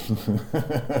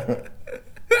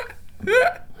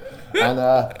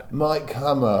 And Mike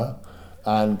Hammer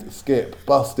and Skip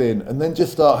bust in and then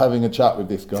just start having a chat with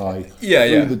this guy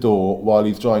through the door while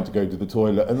he's trying to go to the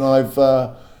toilet. And I've,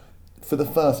 for the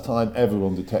first time ever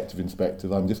on Detective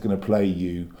Inspectors, I'm just going to play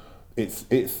you. It's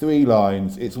 3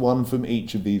 lines. It's one from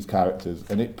each of these characters,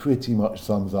 and it pretty much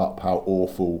sums up how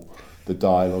awful the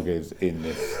dialogue is in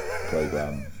this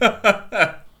program.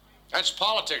 That's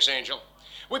politics, Angel.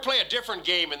 We play a different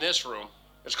game in this room.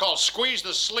 It's called Squeeze the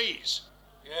Sleaze.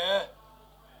 Yeah?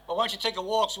 Well, why don't you take a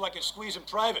walk so I can squeeze in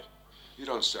private? You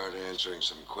don't start answering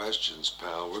some questions,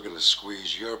 pal. We're gonna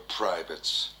squeeze your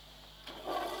privates.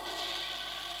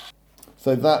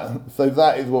 So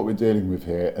that is what we're dealing with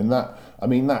here, and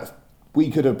that's we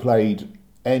could have played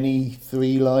any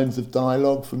 3 lines of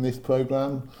dialogue from this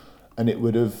program, and it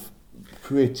would have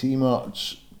pretty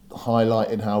much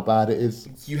highlighted how bad it is.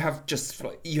 You have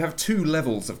 2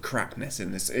 levels of crapness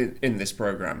in this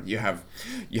program. You have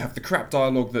the crap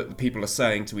dialogue that the people are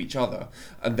saying to each other,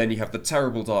 and then you have the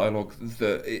terrible dialogue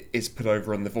that is put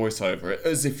over on the voiceover,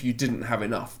 as if you didn't have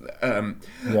enough.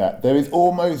 There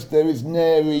is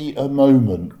nary a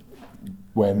moment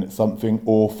when something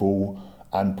awful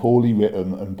and poorly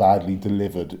written and badly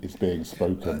delivered is being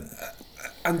spoken.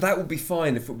 And that would be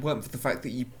fine if it weren't for the fact that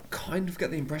you kind of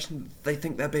get the impression that they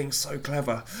think they're being so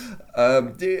clever.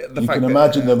 You can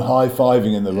imagine them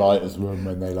high-fiving in the writer's room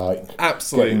when they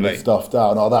getting the stuff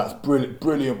down. Oh, that's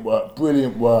brilliant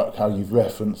work, how you've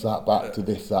referenced that back to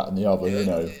this, that and the other, you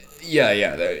know.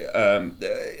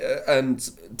 And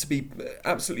to be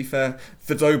absolutely fair,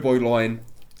 the Doughboy line,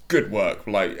 good work.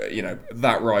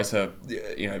 That writer,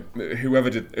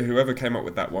 whoever came up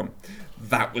with that one,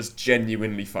 that was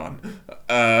genuinely fun.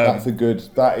 That is a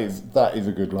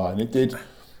good line. It did,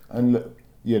 and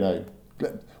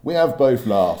we have both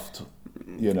laughed,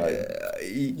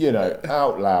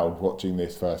 out loud watching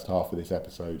this first half of this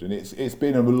episode, and it has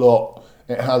been a lot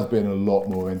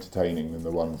more entertaining than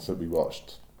the ones that we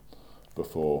watched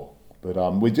before.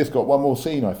 But we just got one more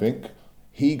scene, I think.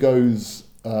 He goes,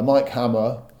 Mike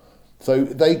Hammer. So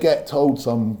they get told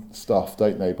some stuff,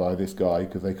 don't they, by this guy,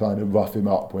 because they kind of rough him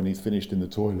up when he's finished in the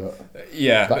toilet.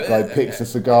 Yeah. That guy picks a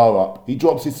cigar up. He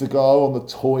drops his cigar on the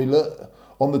toilet,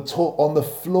 on the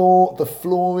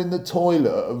floor in the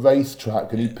toilet at a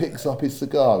racetrack, and he picks up his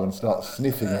cigar and starts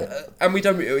sniffing it. And we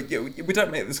don't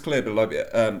make this clear,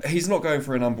 but he's not going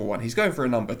for a number 1. He's going for a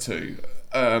number 2.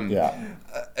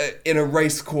 In a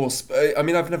race course, I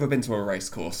mean, I've never been to a race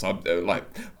course,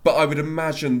 but I would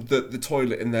imagine that the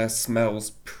toilet in there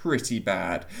smells pretty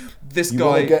bad. You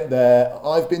want to get there.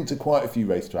 I've been to quite a few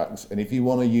racetracks, and if you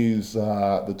want to use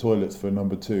the toilets for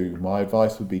number 2, my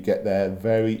advice would be get there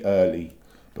very early,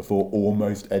 before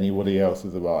almost anybody else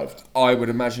has arrived. I would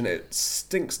imagine it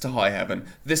stinks to high heaven.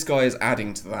 This guy is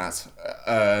adding to that.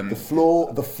 The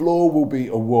floor will be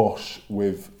awash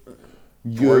with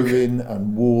urine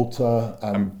and water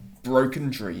and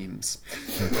broken dreams.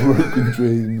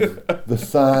 The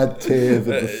sad tears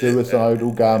of the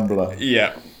suicidal gambler.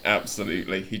 Yeah,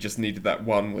 absolutely. He just needed that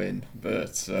one win,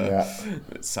 but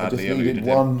sadly eluded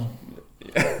him.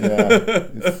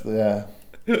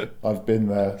 I've been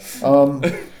there.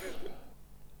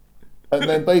 And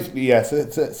then basically,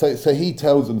 so he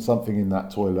tells them something in that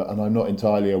toilet, and I'm not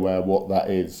entirely aware what that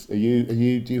is. Do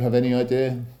you have any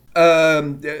idea?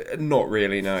 Not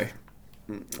really, no.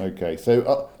 Okay,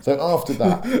 so after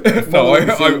that...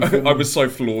 I was so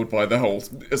floored by the whole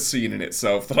scene in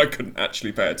itself that I couldn't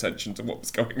actually pay attention to what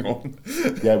was going on.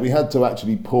 Yeah, we had to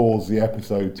actually pause the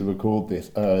episode to record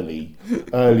this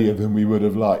earlier than we would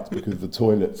have liked, because the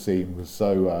toilet scene was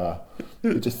so...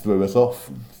 it just threw us off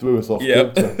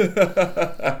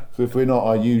kilter. So if we're not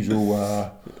our usual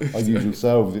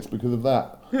selves, it's because of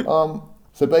that.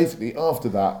 So basically, after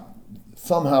that,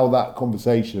 somehow that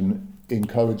conversation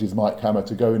encourages Mike Hammer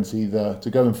to go and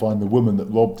find the woman that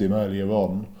robbed him earlier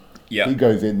on. Yeah. He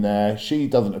goes in there. She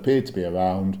doesn't appear to be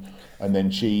around, and then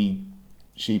she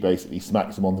basically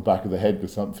smacks him on the back of the head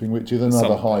with something, which is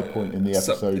another high point in the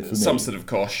episode for me. Some sort of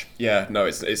kosh. Yeah, no,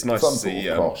 it's nice to see.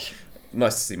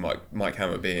 Nice to see Mike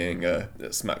Hammer being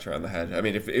smacked around the head. I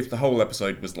mean, if the whole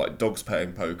episode was like dogs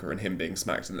playing poker and him being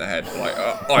smacked in the head,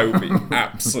 I would be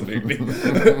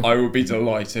I would be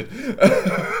delighted.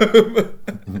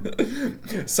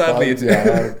 Sadly, it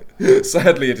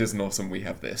is not, and we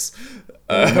have this.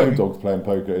 No dogs playing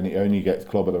poker, and he only gets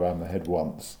clobbered around the head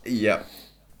once. Yeah.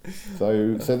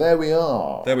 So there we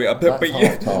are. But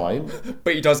half time.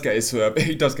 But he does get his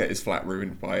flat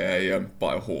ruined by a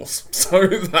horse. So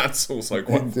that's also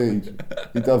quite. Indeed,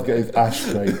 he does get his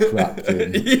ashtray cracked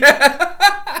in.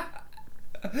 Yeah.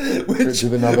 which is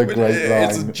another great line.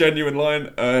 It's a genuine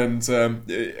line, and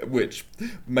which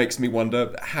makes me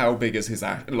wonder how big is his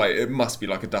ash. Like, it must be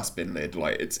like a dustbin lid.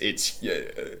 Like, it's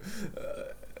you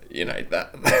know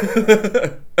that.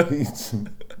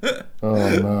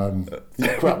 Oh man, he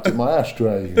crapped in my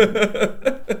ashtray.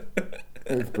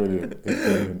 It's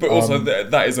brilliant. But also,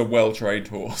 that is a well-trained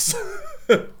horse.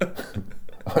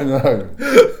 I know.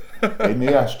 In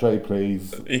the ashtray,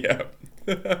 please. Yeah.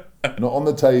 Not on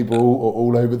the table or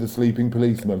all over the sleeping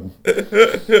policeman.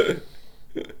 Okay,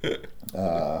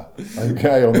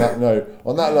 on that note,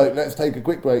 let's take a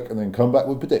quick break and then come back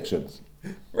with predictions.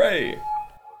 Right.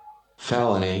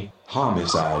 Felony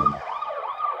homicide.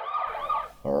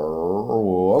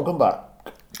 Welcome back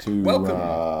to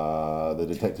the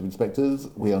Detective Inspectors.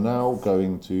 We are now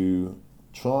going to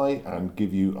try and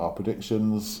give you our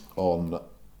predictions on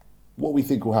what we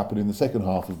think will happen in the second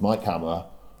half of Mike Hammer,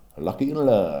 Lucky in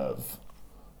Love.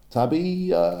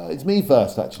 Tabby, it's me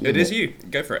first, actually. It is you.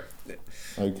 Go for it.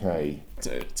 Okay.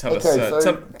 Tell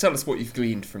us what you've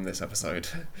gleaned from this episode.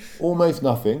 Almost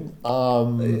nothing.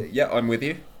 Yeah, I'm with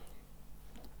you.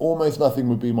 Almost nothing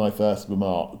would be my first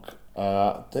remark.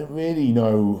 Don't really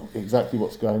know exactly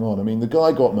what's going on. I mean, the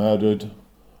guy got murdered,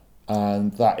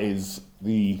 and that is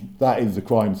the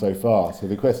crime so far. So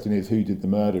the question is, who did the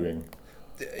murdering?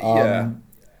 Yeah.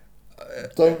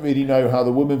 Don't really know how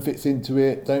the woman fits into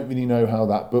it. Don't really know how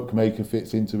that bookmaker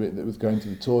fits into it that was going to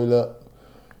the toilet.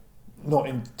 Not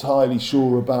entirely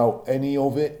sure about any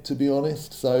of it, to be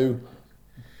honest. So,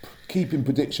 keeping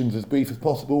predictions as brief as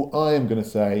possible, I am going to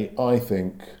say I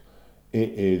think it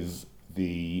is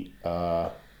the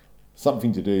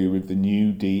something to do with the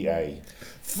new DA.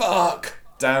 Fuck!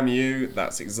 Damn you!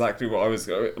 That's exactly what I was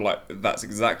That's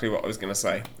exactly what I was going to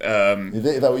say.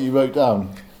 Is that what you wrote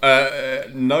down?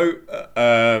 No,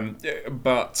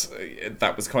 but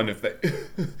that was kind of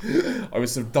I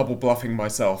was sort of double bluffing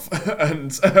myself,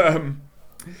 and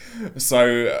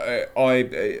so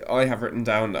I have written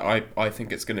down that I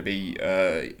think it's going to be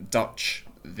Dutch,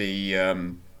 the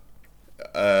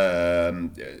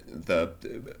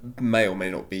may or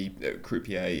may not be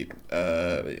croupier,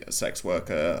 sex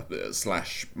worker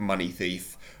 / money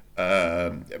thief,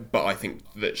 but I think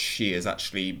that she is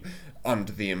actually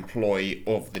under the employ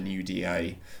of the new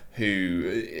DA,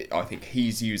 who I think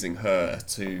he's using her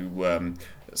to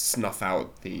snuff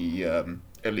out the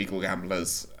illegal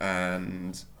gamblers,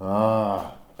 and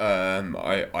I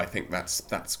think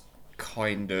that's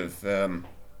kind of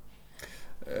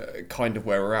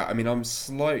where we're at. I mean, I'm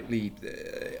slightly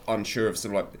unsure of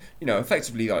sort of like, you know,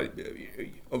 effectively, like,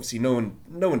 obviously no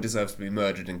one deserves to be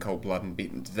murdered in cold blood and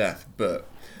beaten to death, but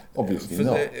obviously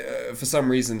not. For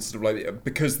some reason, sort of like,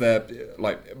 because they're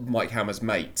like Mike Hammer's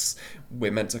mates,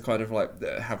 we're meant to kind of like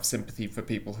have sympathy for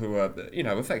people who are, you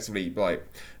know, effectively like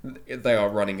they are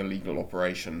running illegal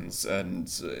operations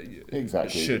and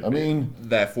exactly. should, I mean,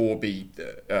 therefore be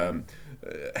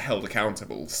held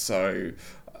accountable. So.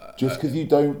 Just because you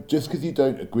don't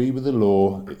agree with the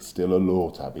law, it's still a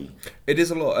law, Tabby. It is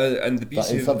a law, and the beauty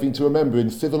that is something to remember in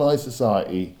civilized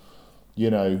society.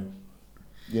 You know,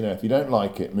 if you don't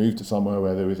like it, move to somewhere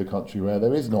where there is a country where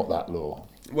there is not that law.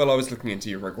 Well, I was looking into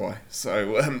Uruguay,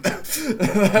 so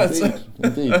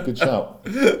indeed, good shout. I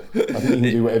think you can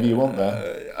do whatever you want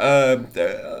there.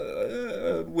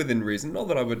 Within reason. Not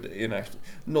that I would,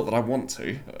 not that I want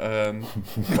to.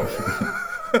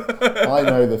 I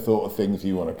know the sort of things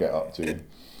you want to get up to.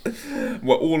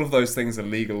 Well, all of those things are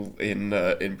legal in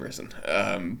Britain,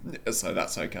 so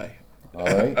that's okay. All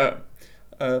right.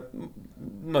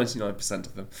 99%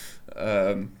 of them.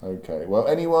 Okay. Well,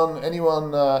 anyone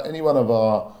of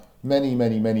our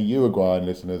many Uruguayan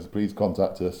listeners, please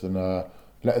contact us and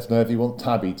let us know if you want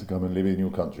Tabby to come and live in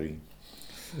your country.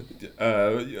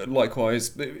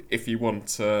 Likewise, if you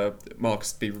want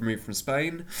Marcus to be removed from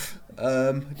Spain,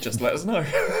 just let us know.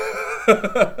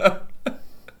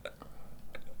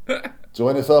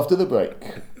 Join us after the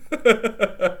break.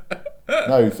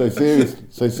 No, so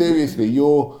seriously,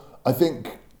 I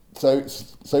think so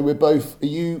we're both. Are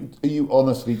you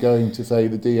honestly going to say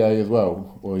the DA as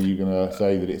well, or are you going to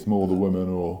say that it's more the woman?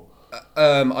 Or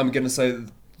I'm going to say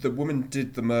the woman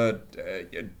did the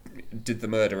murdering,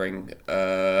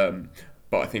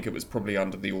 but I think it was probably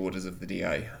under the orders of the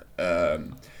DA.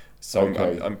 So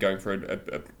okay. I'm going for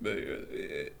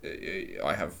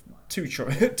I have two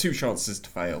chances to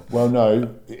fail. Well,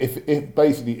 no. If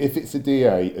it's a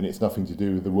DA and it's nothing to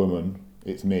do with the woman,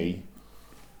 it's me.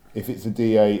 If it's a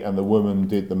DA and the woman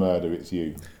did the murder, it's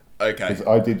you. Okay. Because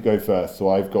I did go first, so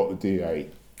I've got the DA.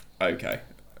 Okay.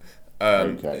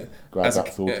 Okay. Glad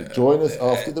that's sorted. Join us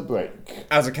after the break.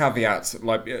 As a caveat,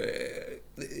 like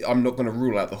I'm not going to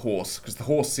rule out the horse, because the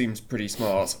horse seems pretty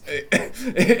smart.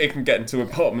 It can get into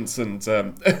apartments and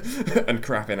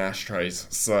crap in ashtrays.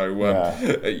 So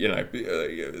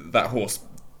that horse,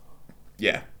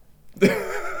 yeah.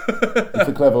 It's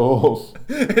a clever horse.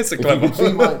 It's a clever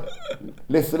horse.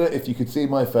 Listener, if you could see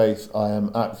my face, I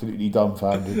am absolutely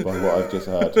dumbfounded by what I've just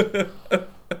heard.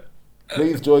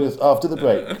 Please join us after the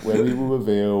break, where we will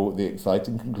reveal the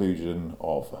exciting conclusion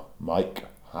of Mike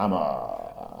Hammer.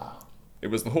 It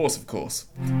was the horse, of course.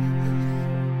 The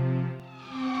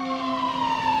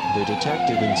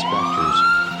Detective Inspectors.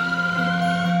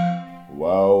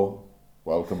 Well,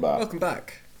 welcome back. Welcome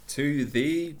back to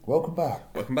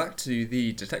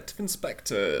the Detective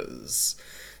Inspectors.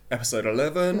 Episode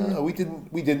 11. No, we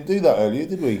didn't do that earlier,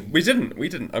 did we? We didn't.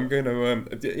 I'm going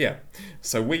to, yeah.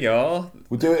 So we are...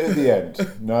 We'll do it at the end.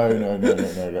 No,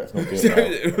 let's not do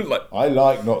it now. I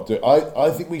like not do...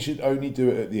 I think we should only do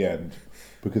it at the end,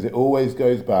 because it always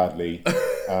goes badly,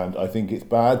 and I think it's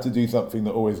bad to do something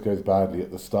that always goes badly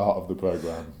at the start of the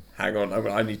programme. Hang on,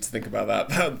 I need to think about that.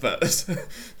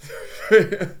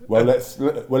 Well, let's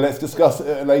discuss it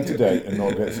at a later date and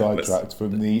not get sidetracked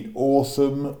from the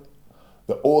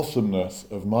awesomeness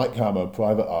of Mike Hammer,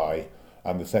 Private Eye,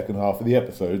 and the second half of the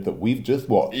episode that we've just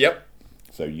watched. Yep.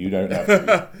 So you don't have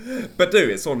to. But do,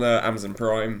 it's on Amazon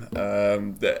Prime,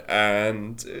 and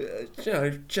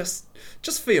just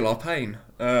feel our pain.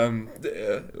 I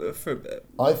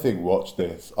think watch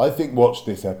this. Watch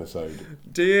this episode.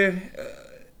 Do you?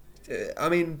 I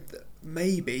mean,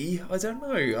 maybe. I don't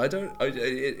know.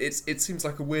 It seems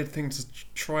like a weird thing to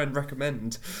try and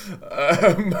recommend.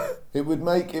 It would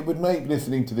make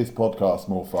listening to this podcast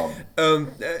more fun.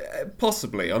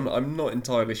 Possibly. I'm not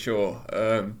entirely sure.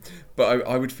 But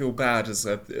I would feel bad as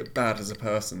a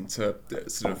person to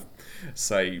sort of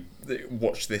say,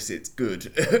 watch this, it's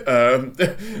good,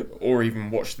 or even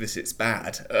watch this, it's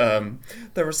bad.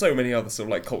 There are so many other sort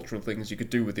of like cultural things you could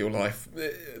do with your life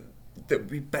that would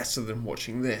be better than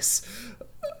watching this.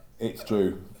 It's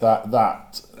true.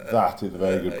 That is a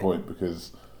very good point,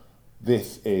 because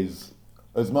this is,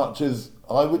 as much as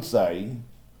I would say,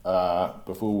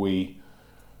 before we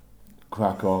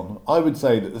crack on, I would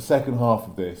say that the second half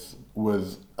of this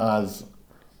was as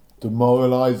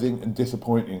demoralising and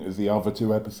disappointing as the other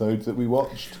two episodes that we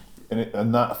watched.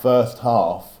 And that first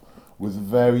half was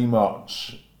very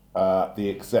much the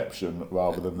exception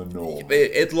rather than the norm.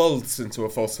 It lulled us into a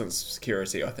false sense of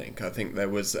security, I think. I think there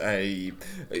was it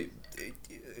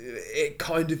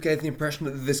kind of gave the impression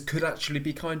that this could actually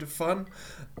be kind of fun.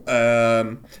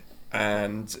 And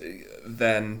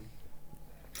then,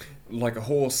 like a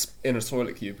horse in a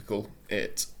toilet cubicle,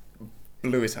 it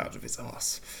blew it out of its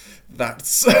arse.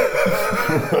 That's...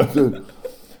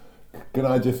 Can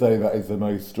I just say that is the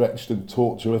most stretched and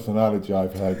tortuous analogy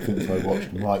I've heard since I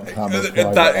watched Mike Hammer.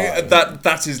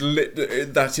 That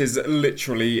is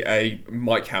literally a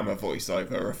Mike Hammer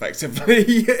voiceover,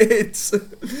 effectively. It's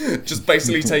just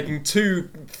basically taking two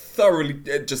thoroughly,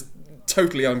 just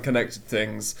totally unconnected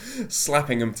things,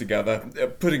 slapping them together,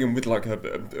 putting them with like a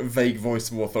vague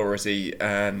voice of authority,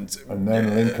 and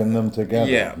then linking them together.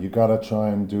 Yeah. You gotta try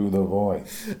and do the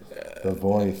voice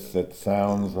that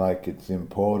sounds like it's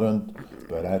important,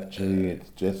 but actually it's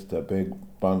just a big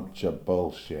bunch of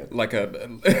bullshit. Like a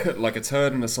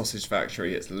turd in a sausage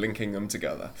factory. It's linking them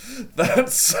together.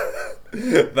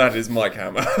 That is Mike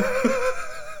Hammer.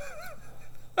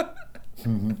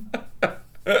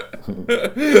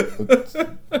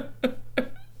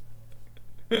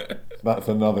 That's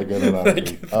another good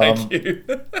analogy. Thank you.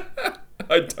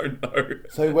 I don't know.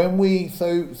 So when we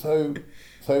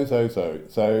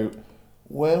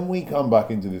come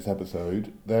back into this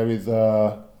episode, there is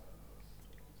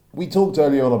we talked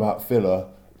earlier on about filler.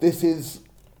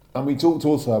 And we talked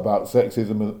also about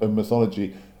sexism and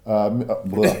misogyny.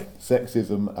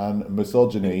 Sexism and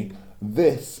misogyny.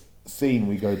 This scene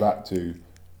we go back to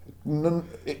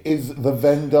is the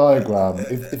Venn diagram.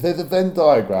 If there's a Venn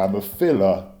diagram of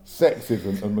filler,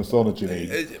 sexism and misogyny.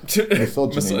 Why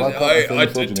can't I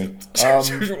say misogyny?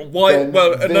 Why?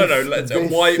 Well,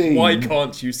 why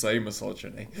can't you say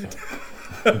misogyny?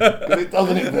 Because it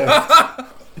doesn't exist.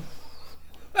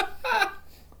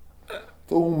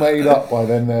 It's all made up by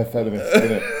them there feminists,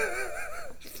 isn't it?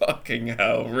 Fucking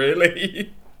hell,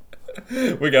 really?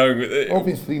 We're going with it.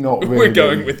 Obviously not really. We're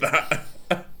going with that.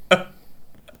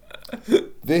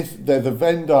 There's a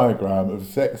Venn diagram of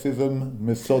sexism,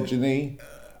 misogyny,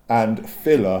 and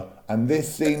filler, and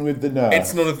this scene with the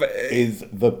nurse is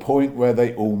the point where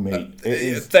they all meet.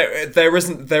 There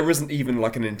isn't even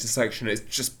like an intersection. It's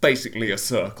just basically a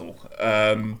circle.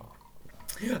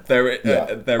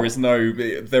 There is no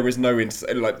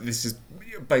like this is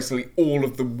basically all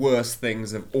of the worst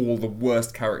things of all the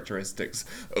worst characteristics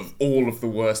of all of the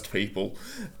worst people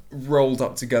rolled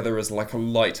up together as like a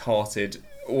light-hearted,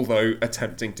 although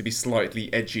attempting to be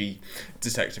slightly edgy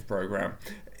detective program.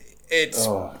 It's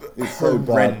so horrendous.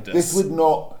 bad. This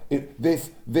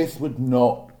would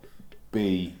not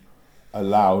be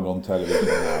allowed on television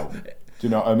now. Do you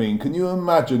know what I mean? Can you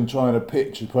imagine trying to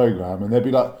pitch a program and they'd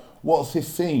be like, "What's this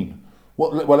scene?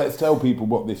 Well, let's tell people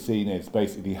what this scene is."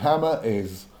 Basically, Hammer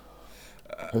has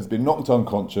been knocked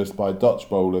unconscious by a Dutch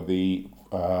bowler, the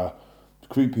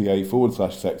croupier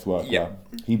 / sex worker. Yep.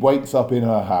 He wakes up in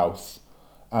her house,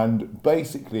 and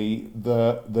basically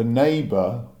the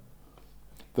neighbour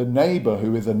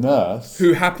who is a nurse,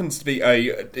 who happens to be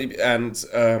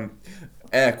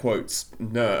air quotes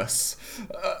nurse.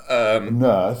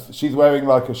 Nurse. She's wearing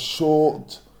like a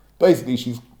short. Basically,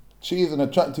 she is an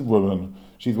attractive woman.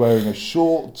 She's wearing a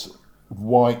short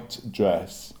white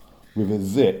dress with a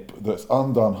zip that's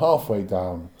undone halfway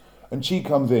down, and she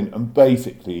comes in and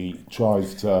basically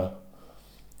tries to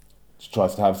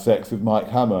have sex with Mike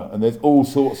Hammer, and there's all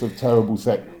sorts of terrible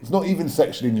sex. It's not even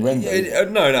sexual innuendo.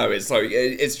 No, it's like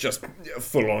it's just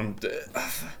full on.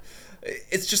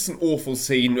 It's just an awful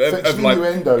scene of like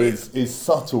innuendo is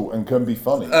subtle and can be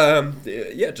funny.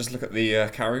 Yeah, just look at the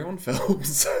Carry On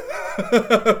films.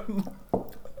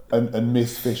 and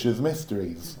Miss Fisher's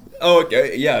Mysteries. Oh,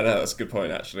 okay. Yeah, no, that's a good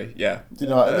point, actually. Yeah. Do you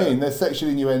know what I mean? There's sexual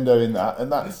innuendo in that, and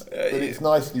but it's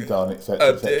nicely done,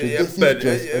 etc.,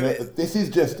 etc. This is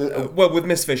just well, with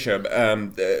Miss Fisher,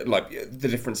 like the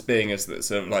difference being is that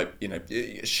sort of like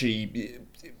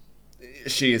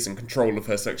she is in control of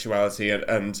her sexuality,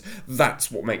 and that's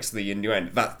what makes the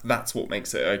innuendo. That's what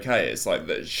makes it okay. It's like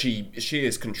that she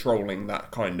is controlling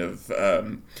that kind of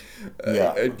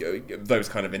those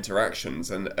kind of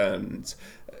interactions, and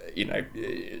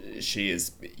she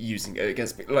is using it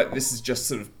against me. Like, this is just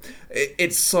sort of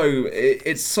it's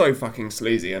so fucking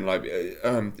sleazy, and like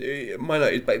my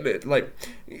note is like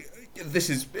this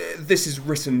is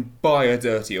written by a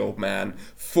dirty old man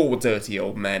for dirty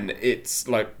old men. It's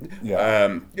like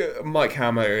Mike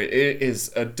Hammer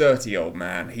is a dirty old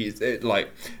man. He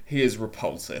is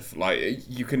repulsive. Like,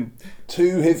 you can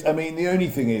the only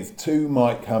thing is, to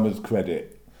Mike Hammer's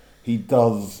credit, he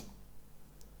does,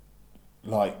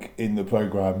 like in the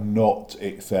programme, not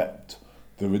accept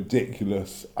the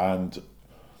ridiculous and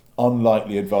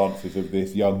unlikely advances of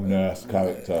this young nurse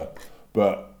character.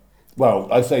 But,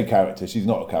 well, I say character, she's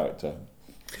not a character.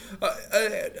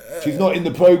 She's not in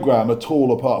the programme at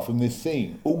all, apart from this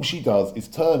scene. All she does is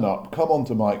turn up, come on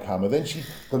to Mike Hammer, then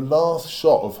the last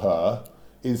shot of her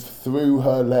is through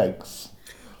her legs.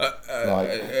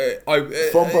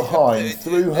 From behind,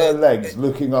 through her legs,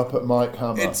 looking up at Mike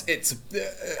Hammer. It's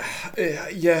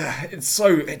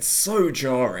so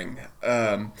jarring,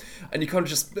 and you kind of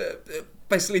just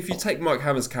basically, if you take Mike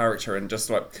Hammer's character and just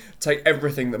like take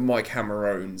everything that Mike Hammer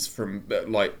owns, from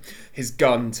like his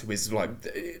gun to his like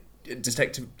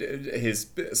detective, his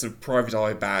sort of private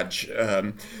eye badge,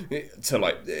 to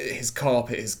like his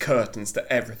carpet, his curtains,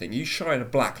 to everything, you shine a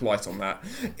black light on that,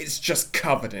 it's just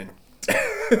covered in like,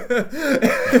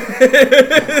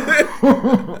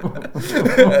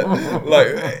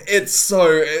 it's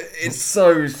so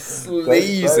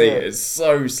sleazy. It's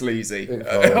so sleazy.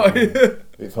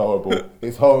 It's horrible.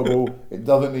 It's horrible. It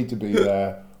doesn't need to be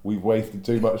there. We've wasted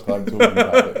too much time talking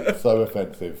about it. It's so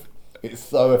offensive.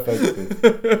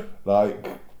 Like,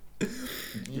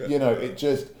 it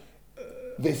just.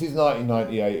 This is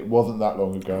 1998. It wasn't that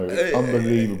long ago. It's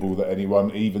unbelievable that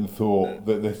anyone even thought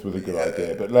that this was a good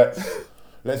idea. But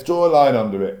let's draw a line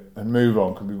under it and move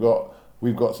on, because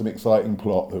we've got some exciting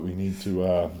plot that we need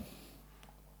to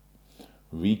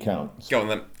recount. Go on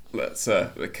then. Let's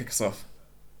kick us off.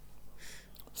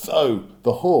 So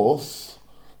the horse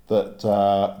that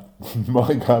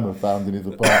Mike Hammer found in his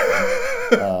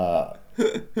apartment.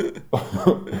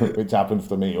 Which happens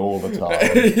to me all the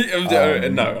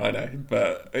time. No, I know,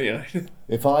 but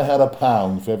if I had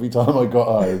 £1 for every time I got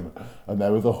home and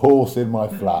there was a horse in my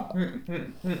flat,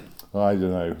 I don't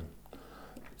know.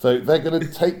 So they're going to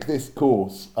take this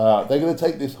course. They're going to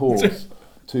take this horse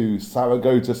to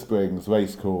Saratoga Springs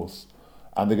racecourse,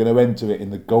 and they're going to enter it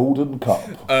in the Golden Cup.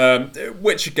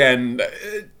 Which again,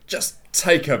 just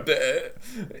take a bit.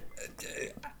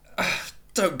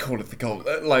 Don't call it the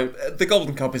Golden... Like, the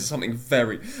Golden Cup is something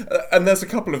very... and there's a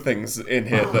couple of things in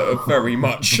here that are very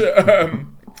much...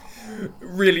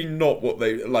 really not what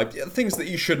they... Like, things that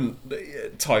you shouldn't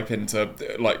type into,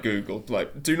 like, Google.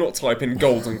 Like, do not type in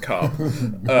Golden Cup.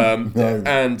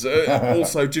 And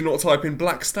also, do not type in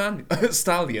Black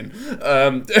Stallion.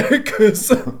 Because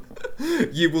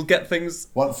You will get things.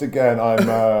 Once again,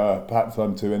 perhaps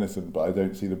I'm too innocent, but I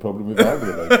don't see the problem with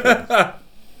either of those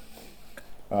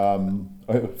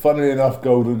things. Funnily enough,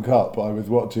 Golden Cup. I was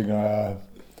watching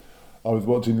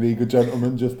League of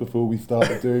Gentlemen just before we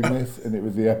started doing this, and it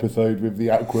was the episode with the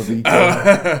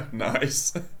Aquavita.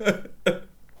 Nice.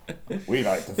 We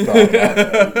like to start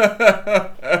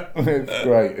that. It's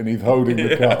great, and he's holding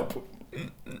the cup.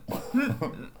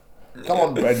 Come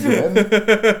on, Benjamin.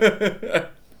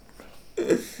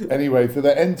 Anyway, so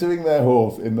they're entering their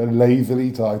horse in the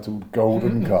lazily titled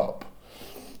Golden Cup.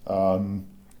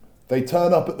 They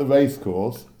turn up at the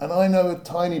racecourse, and I know a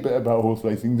tiny bit about horse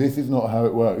racing. This is not how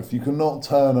it works. You cannot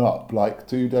turn up like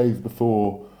 2 days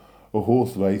before a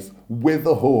horse race with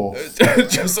a horse.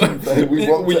 Just and say, we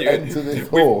want to enter this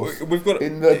horse we've got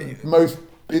in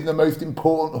the most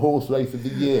important horse race of the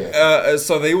year.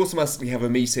 So they automatically have a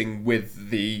meeting with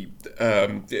the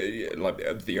owner,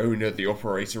 the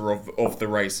operator of the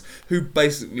race, who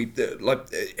basically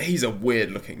he's a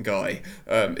weird looking guy.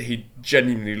 He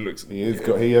genuinely looks. He has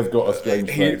got a strange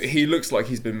face. He looks like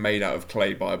he's been made out of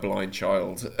clay by a blind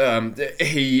child.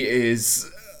 He is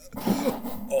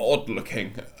odd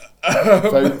looking.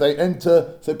 So they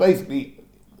enter. So basically,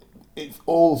 it's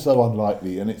all so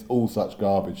unlikely, and it's all such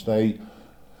garbage. They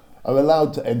are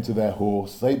allowed to enter their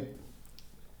horse. They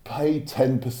pay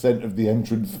 10% of the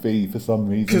entrance fee for some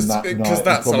reason that night. Because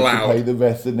that's allowed. Pay the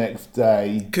rest the next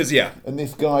day. Because yeah. And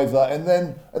this guy's like, and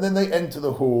then they enter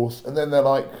the horse, and then they're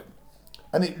like,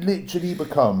 and it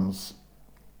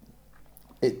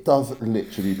does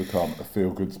literally become a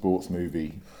feel-good sports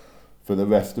movie for the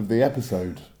rest of the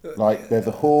episode. Like, there's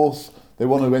a horse, they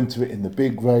want to enter it in the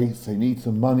big race, they need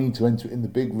some money to enter it in the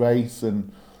big race,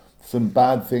 and some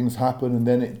bad things happen, and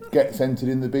then it gets entered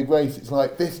in the big race. It's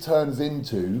like, this turns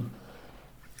into...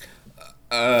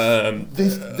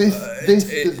 This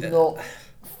does not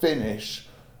finish.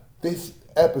 This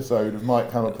episode of Mike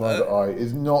Hammer Private Eye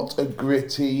is not a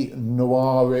gritty,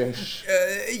 noirish,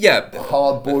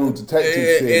 hard-boiled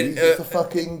detective series. It's a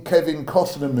fucking Kevin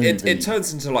Costner movie. It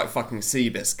turns into like fucking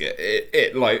Seabiscuit.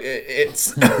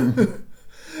 It's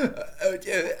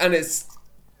and it's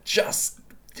just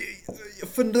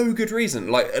for no good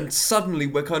reason. And suddenly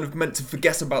we're kind of meant to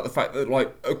forget about the fact that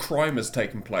a crime has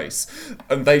taken place,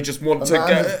 and they just want to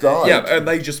get and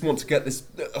they just want to get this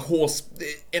horse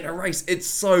in a race. It's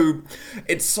so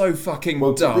fucking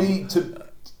dumb.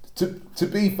 To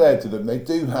be fair to them, they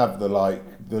do have the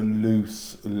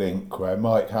loose link where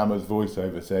Mike Hammer's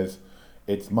voiceover says,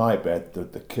 "It's my bet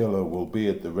that the killer will be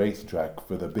at the racetrack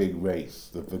for the big race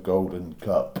of the Golden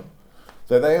Cup."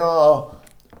 So they are.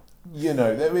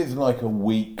 There is a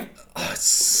weak,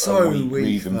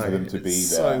 reason for them to be there.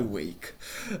 So weak.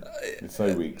 It's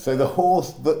so weak. So the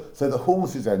horse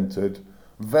is entered.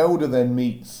 Velda then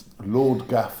meets Lord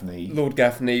Gaffney. Who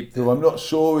I'm not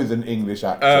sure is an English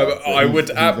actor. I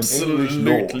would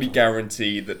absolutely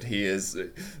guarantee that he is.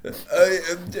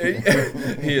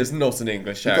 He is not an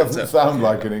English actor. He doesn't sound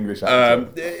like an English actor.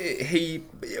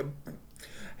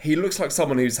 He looks like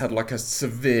someone who's had a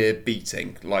severe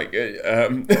beating. He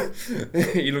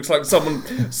looks like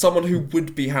someone who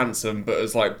would be handsome, but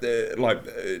has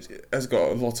has got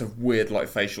a lot of weird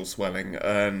facial swelling,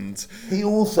 and he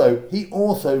also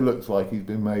looks like he's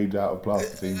been made out of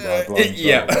plasticine by a blind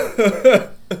child.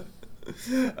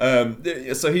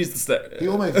 So he's the step. He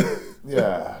almost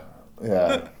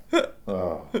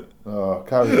Oh,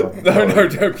 carry on.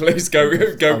 No, please go.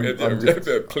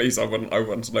 Please, I want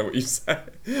to know what you say.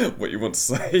 What you want to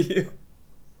say.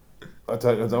 I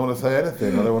don't want to say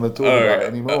anything. I don't want to talk about it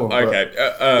anymore. Okay.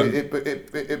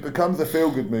 It becomes a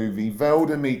feel-good movie.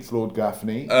 Velda meets Lord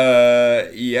Gaffney.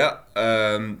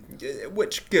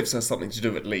 Which gives her something to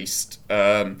do at least.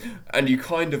 And you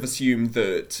kind of assume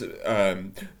that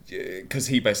because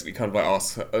he basically kind of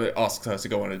asks her to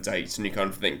go on a date, and you kind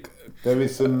of think there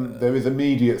is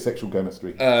immediate sexual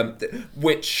chemistry.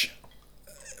 Which,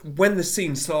 when the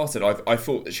scene started, I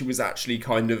thought that she was actually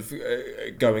kind of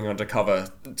going undercover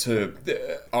to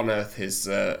unearth his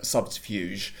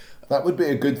subterfuge. That would be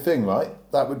a good thing, right?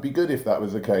 That would be good if that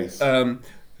was the case. No.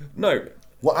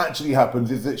 What actually happens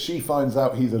is that she finds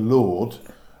out he's a lord,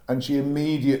 and she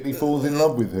immediately falls in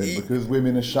love with him because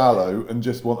women are shallow and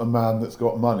just want a man that's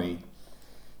got money,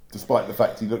 despite the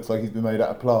fact he looks like he's been made out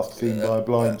of plasticine by a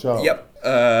blind child. Yep.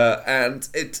 And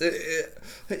it.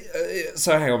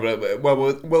 So hang on.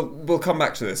 Well, we'll come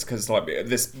back to this because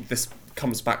this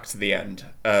comes back to the end.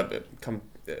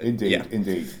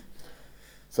 Indeed.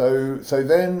 So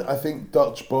then I think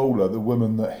Dutch Bowler, the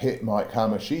woman that hit Mike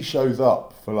Hammer, she shows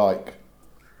up for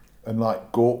and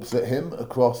gawps at him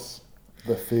across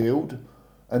the field,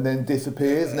 and then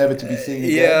disappears, never to be seen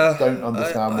again. Yeah, Don't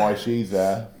understand why she's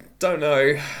there. Don't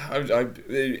know.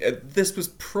 This was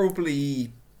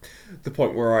probably the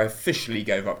point where I officially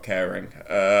gave up caring.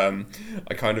 I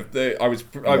was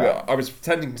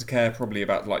pretending to care probably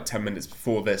about like 10 minutes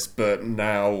before this, but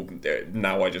now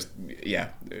I just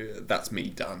that's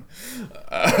me done.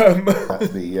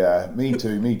 That's me. Yeah, me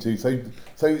too. So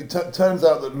it turns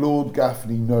out that Lord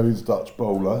Gaffney knows Dutch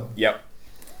Bowler. Yep.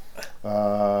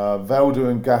 Velda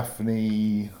and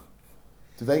Gaffney.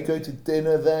 Do they go to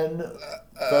dinner then?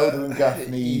 Velda and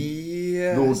Gaffney.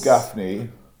 Yes. Lord Gaffney.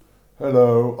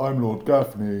 Hello, I'm Lord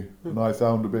Gaffney, and I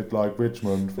sound a bit like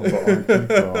Richmond from the IT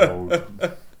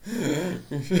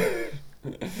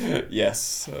crowd.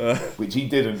 Yes. Which he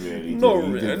didn't really. Not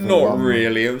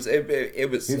really.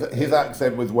 It was. His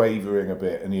accent was wavering a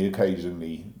bit, and he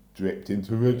occasionally dripped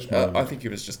into Richmond. I think he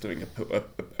was just doing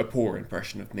a poor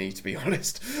impression of me, to be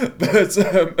honest. But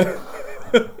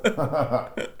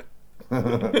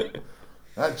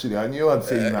actually, I knew I'd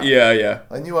seen that. Yeah.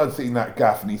 I knew I'd seen that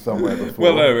Gaffney somewhere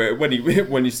before. Well, no,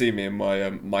 when you see me in my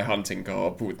my hunting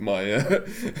garb with my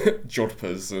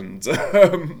jodhpurs and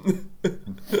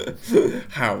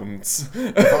hounds.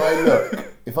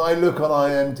 If I look on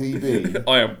IMDb,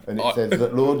 and it says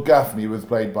that Lord Gaffney was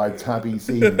played by Tabby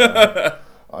Senior,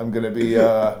 I'm gonna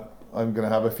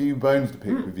have a few bones to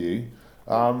pick with you.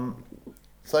 So,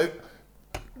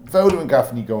 Velda and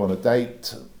Gaffney go on a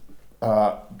date.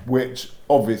 Which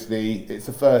obviously it's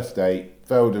a first date.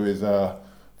 Velda is a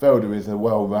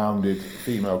well-rounded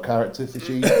female character, so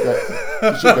she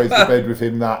goes to bed with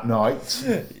him that night.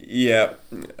 Yeah.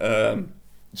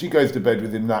 She goes to bed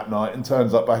with him that night and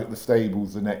turns up back at the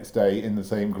stables the next day in the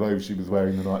same clothes she was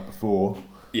wearing the night before.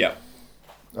 Yeah.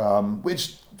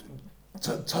 Which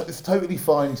it's totally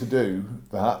fine to do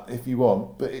that if you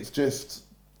want, but it's just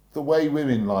the way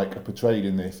women are portrayed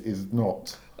in this is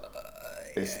not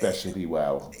especially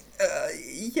well.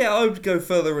 Yeah, I would go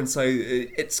further and say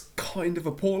it's kind of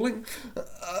appalling.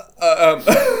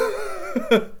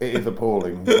 It is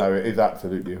appalling. No, it is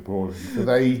absolutely appalling. So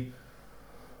they,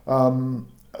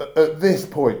 at this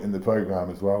point in the programme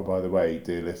as well, by the way,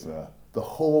 dear listener, the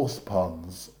horse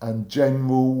puns and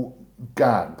general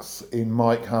gags in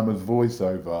Mike Hammer's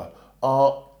voiceover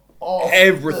are off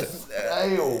the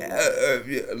scale.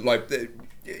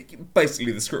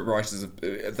 Basically, the script writers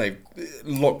they've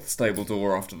locked the stable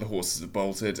door after the horses have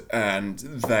bolted, and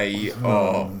they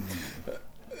are.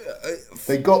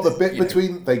 They got the bit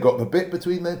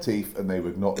between their teeth, and they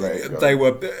would not let it go. They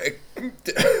were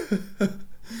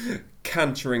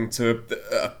cantering to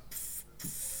a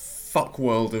fuck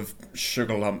world of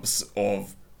sugar lumps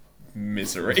of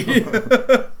misery.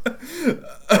 The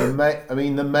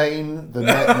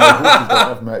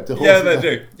horses yeah, they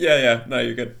do. Yeah. No,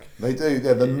 you're good. They do.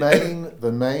 Yeah, the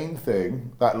main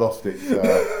thing that lost its. No.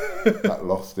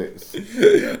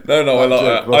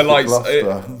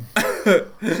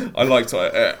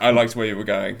 I liked where you were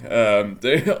going.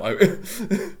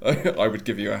 I would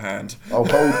give you a hand. I'll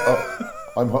hold.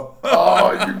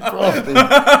 Oh, you bastard!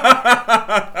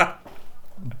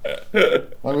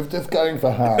 I was just going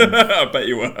for hands. I bet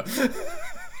you were.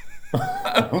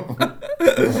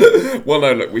 Well,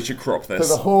 no, look, we should crop this.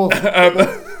 So the horse.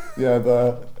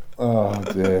 Oh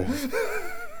dear.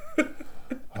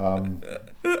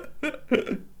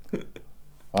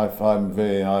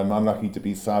 I'm unlucky to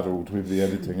be saddled with the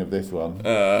editing of this one.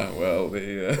 Well,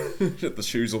 the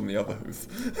shoes on the other hoof.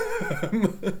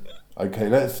 Okay,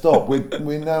 let's stop.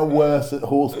 We're now worse at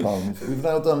horse puns. We've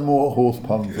now done more horse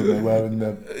puns than they were in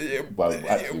the. Well,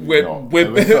 actually, we're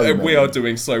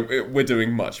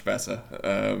doing much better.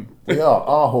 We are.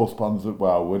 Our horse puns are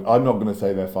I'm not going to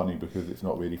say they're funny because it's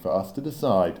not really for us to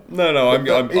decide. No, I'm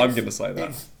going to say that.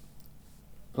 It's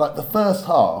like the first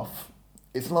half.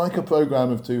 It's like a programme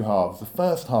of two halves. The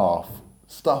first half,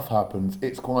 stuff happens.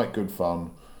 It's quite good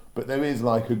fun, but there is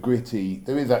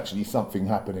there is actually something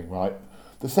happening, right?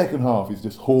 The second half is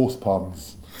just horse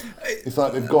puns. It's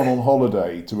like they've gone on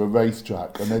holiday to a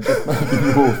racetrack and they're just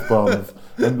making horse puns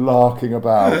and larking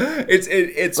about. It's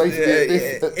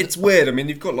weird. I mean,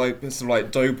 you've got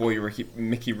doughboy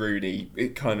Mickey Rooney,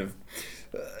 kind of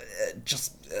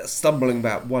just stumbling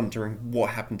about, wondering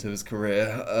what happened to his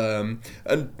career.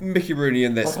 And Mickey Rooney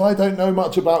in this. I don't know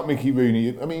much about Mickey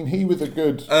Rooney. I mean, he was a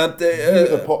good,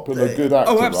 popular good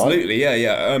actor. Oh, absolutely, right?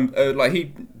 Yeah.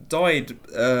 He died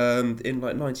in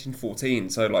 1914,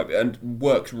 and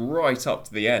worked right up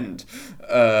to the end.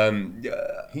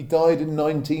 He died in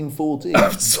 1914.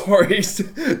 I'm sorry,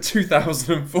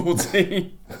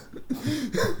 2014.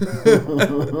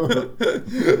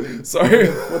 Sorry.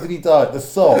 What did he die? The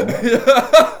song.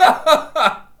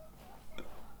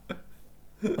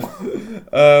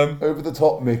 Over the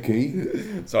top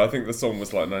Mickey. So I think the song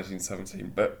was like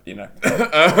 1917, but you know.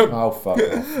 Oh, fuck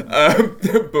off.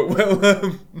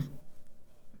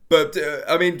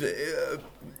 I mean,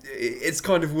 it's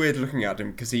kind of weird looking at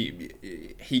him because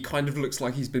he kind of looks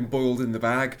like he's been boiled in the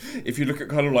bag. If you look at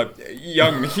kind of like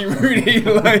young Mickey Rooney,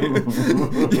 like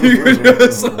you could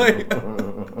just like.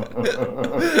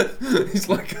 he's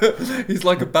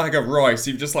like a bag of rice.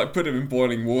 You've just like put him in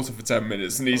boiling water for 10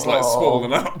 minutes and he's like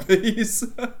swollen up. He's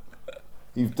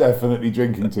definitely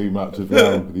drinking too much as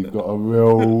well, because he's got a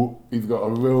real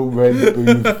red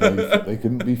booze face that they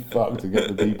couldn't be fucked to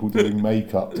get the people doing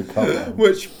makeup to cover.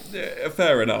 Which,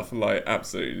 fair enough. Like,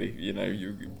 absolutely. You know,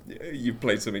 you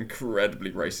played some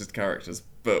incredibly racist characters,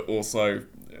 but also,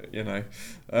 you know,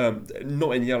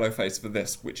 not in yellow face for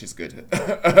this, which is good.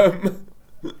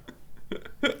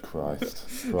 Christ.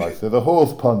 So the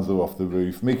horse puns are off the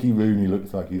roof. Mickey Rooney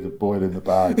looks like he's a boil in the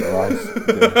bag rice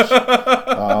dish.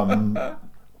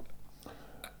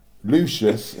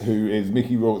 Lucius, who is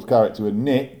Mickey Rourke's character, and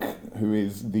Nick, who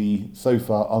is the so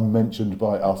far unmentioned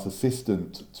by us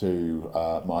assistant to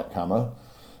Mike Hammer.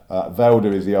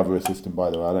 Velda is the other assistant, by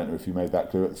the way. I don't know if you made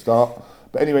that clear at the start.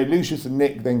 But anyway, Lucius and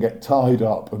Nick then get tied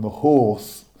up and the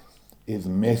horse is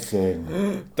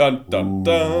missing. Dun dun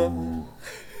dun.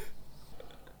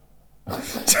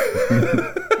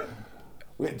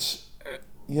 Which,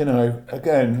 you know,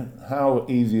 again, how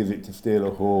easy is it to steal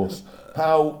a horse?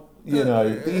 How, you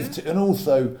know, these two, and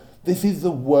also, this is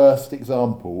the worst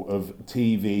example of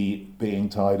TV being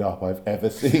tied up I've ever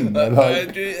seen.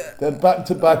 They're back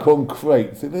to back on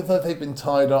crates. It looks like they've been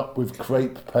tied up with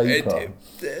crepe paper.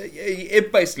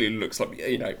 It basically looks like,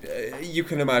 you know, you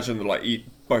can imagine that like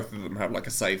both of them have like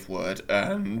a safe word,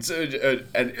 and at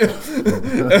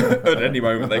any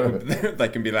moment they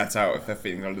can be let out if they're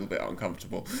feeling a little bit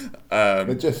uncomfortable.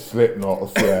 They're just slip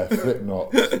knots, slip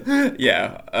knots.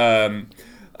 Yeah.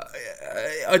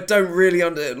 I don't really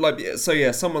so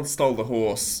yeah, someone stole the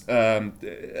horse and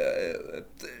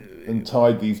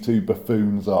tied these two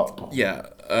buffoons up. Yeah,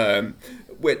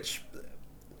 which,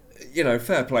 you know,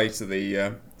 fair play to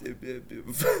the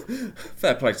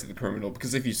criminal,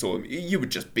 because if you saw them, you would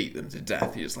just beat them to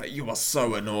death. You're just like, you are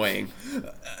so annoying.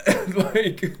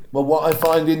 Like, well, what I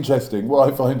find interesting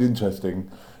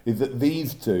is that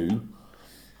these two,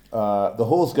 the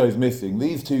horse goes missing.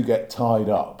 These two get tied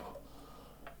up.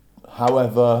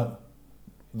 However,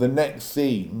 the next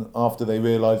scene after they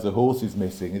realise the horse is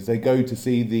missing is they go to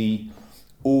see the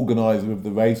organiser of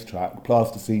the racetrack,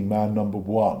 Plasticine Man number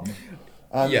 1.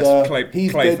 And yes,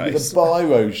 he's dead with a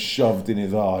biro shoved in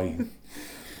his eye.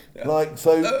 Like,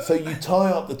 so you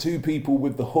tie up the two people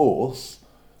with the horse,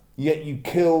 yet you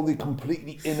kill the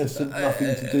completely innocent,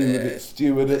 nothing to do with it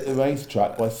steward at the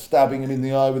racetrack by stabbing him in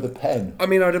the eye with a pen. I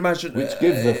mean, I'd imagine... Which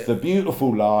gives us the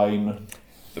beautiful line...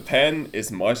 The pen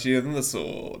is mightier than the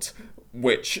sword,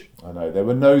 which... I know, there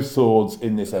were no swords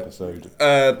in this episode.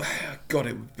 God,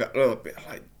 it would be a little bit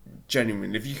like...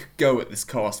 Genuinely, if you could go at this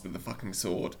cast with a fucking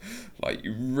sword, like,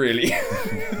 you really...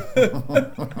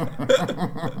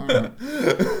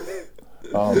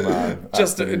 Oh man!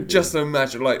 Just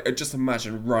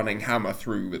imagine running Hammer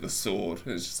through with a sword.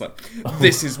 It's just like,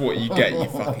 this is what you get, you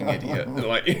fucking idiot.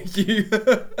 Like, you...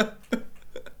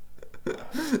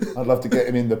 I'd love to get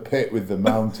him in the pit with the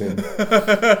mountain.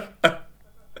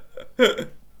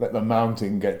 Let the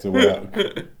mountain get to work,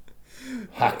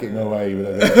 hacking away with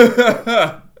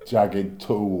a jagged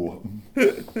tool.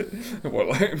 What,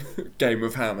 like Game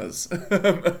of Hammers?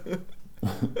 That'd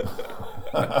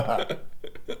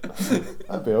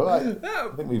be alright. I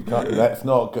think we've cut. Let's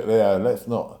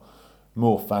not.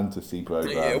 More fantasy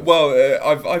program. Yeah, well,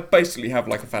 I basically have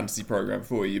like a fantasy program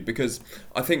for you, because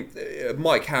I think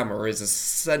Mike Hammer is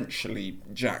essentially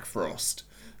Jack Frost.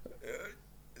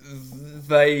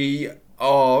 They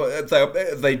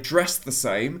dress the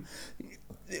same.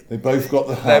 They both got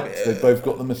the hats. They both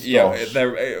got the moustache. Yeah,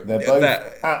 they're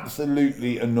both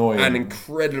absolutely annoying and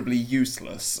incredibly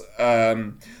useless.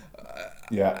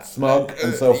 Yeah, smug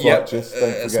and self-righteous.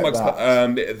 Don't forget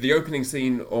that. The opening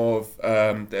scene of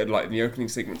the opening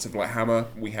sequence of like Hammer,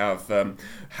 we have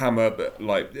Hammer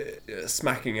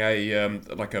smacking a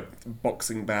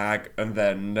boxing bag and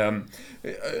then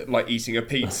eating a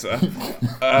pizza,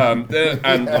 and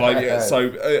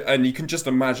you can just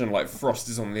imagine like Frost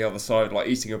is on the other side like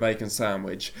eating a bacon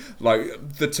sandwich.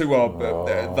 Like the two are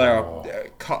they are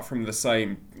cut from the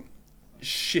same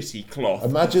shitty cloth.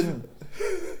 Imagine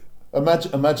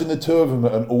the two of them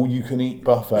at an all-you-can-eat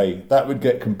buffet. That would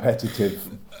get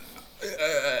competitive.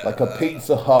 Like a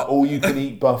Pizza Hut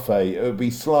all-you-can-eat buffet. It would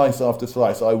be slice after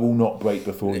slice. I will not break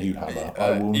before you, Hammer.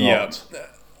 I will not.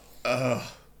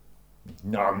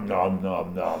 Nom nom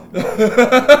nom nom.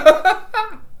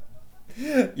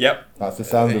 Yep. That's the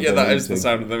sound of the meeting. Yeah, that is the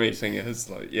sound of the meeting. It's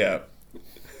like, yeah.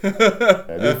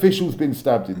 The official's been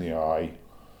stabbed in the eye.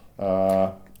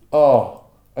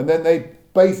 And then they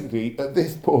basically, at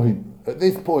this point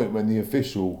when the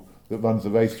official that runs the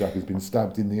racetrack has been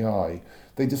stabbed in the eye,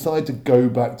 they decide to go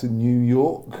back to New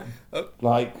York.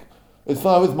 Like, as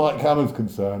far as Mike Hammer's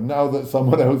concerned, now that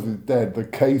someone else is dead, the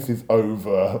case is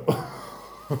over.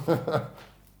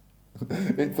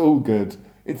 It's all good.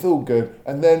 It's all good.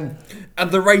 And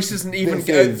the race isn't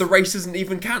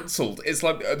even cancelled. It's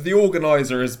like the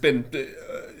organizer has been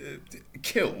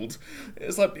killed.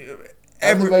 It's like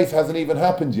the race hasn't even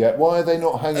happened yet. Why are they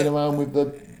not hanging around with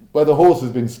where the horse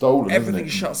has been stolen? Everything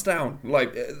shuts down.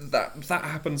 Like that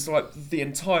happens. Like the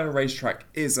entire racetrack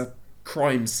is a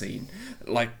crime scene.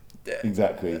 Like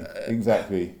exactly.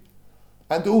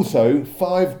 And also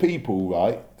 5 people.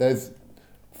 Right? There's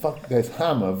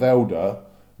Hammer, Velda,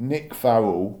 Nick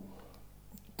Farrell,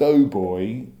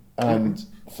 Doughboy, and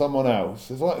someone else.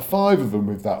 There's like 5 of them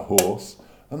with that horse,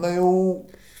 and they all,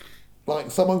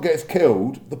 like, someone gets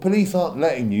killed. The police aren't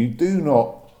letting you.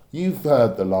 You've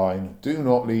heard the line. Do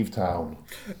not leave town.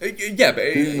 Yeah,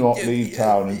 but do not leave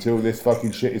town until this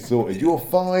fucking shit is sorted. You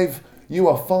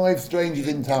are 5 strangers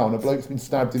in town. A bloke's been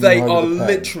stabbed in the eye with a pen. They are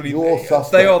literally.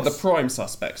 They are the prime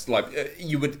suspects. Like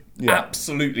you would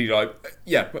absolutely like.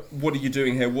 Yeah, what are you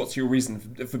doing here? What's your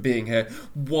reason for being here?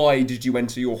 Why did you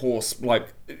enter your horse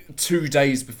like 2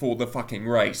 days before the fucking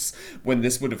race when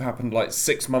this would have happened like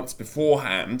 6 months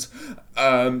beforehand?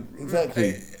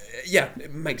 Exactly.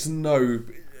 It makes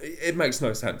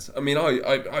no sense. I mean,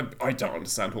 I don't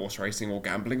understand horse racing or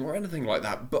gambling or anything like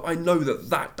that, but I know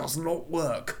that does not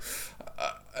work.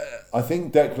 I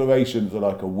think declarations are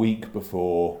like a week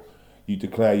before you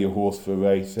declare your horse for a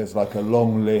race. There's like a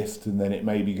long list, and then it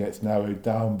maybe gets narrowed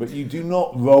down. But you do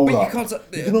not roll up.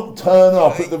 You do not turn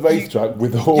up at the racetrack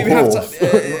with a horse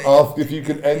and ask if you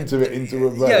can enter it into a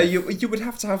race. Yeah, you would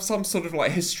have to have some sort of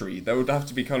like history. There would have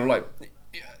to be kind of like.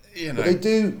 You know.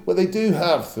 But they do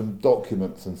have some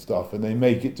documents and stuff, and they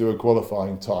make it to a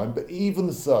qualifying time. But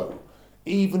even so,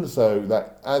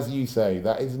 that, as you say, it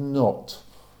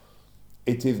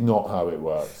is not how it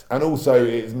works. And also,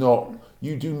 it's not.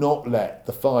 You do not let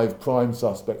the 5 prime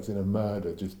suspects in a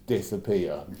murder just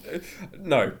disappear.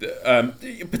 No,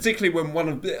 particularly when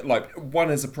one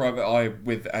is a private eye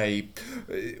with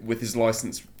his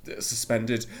license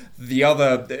suspended. The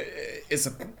other is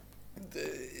a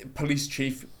police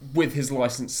chief with his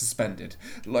license suspended.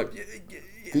 Like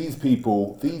these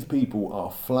people are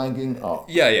flagging up.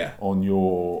 Yeah. On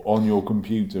your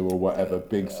computer or whatever,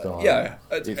 big style. Yeah.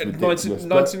 In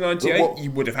 1998,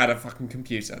 you would have had a fucking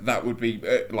computer. That would be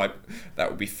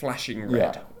flashing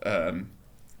red. Yeah.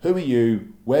 Who are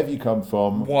you? Where have you come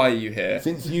from? Why are you here?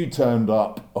 Since you turned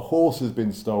up, a horse has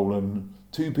been stolen.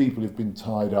 2 people have been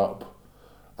tied up,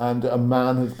 and a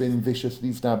man has been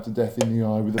viciously stabbed to death in the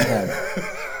eye with a pen.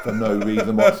 For no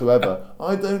reason whatsoever.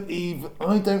 I don't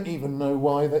even know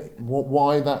why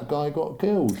that guy got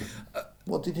killed.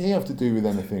 What did he have to do with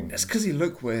anything? It's because he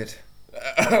looked weird.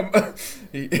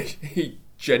 He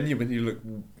genuinely looked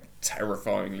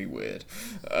terrifyingly weird.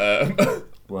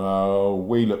 Well,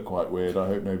 we look quite weird. I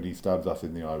hope nobody stabs us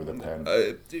in the eye with a pen.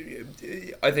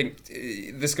 I think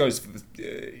this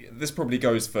probably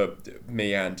goes for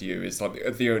me and you. It's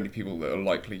like the only people that are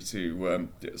likely to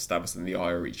stab us in the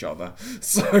eye are each other.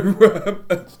 So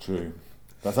it's true.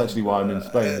 That's actually why I'm in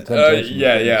Spain. The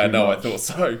temptation I thought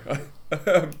so.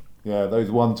 Yeah, those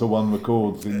 1-to-1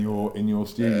 records in your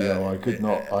studio, I could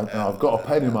not. I've got a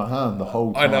pen in my hand the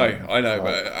whole time. I know,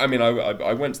 but I mean,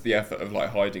 I went to the effort of like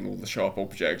hiding all the sharp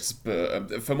objects,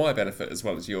 but for my benefit as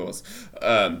well as yours.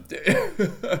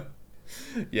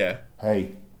 Yeah.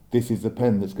 Hey, this is the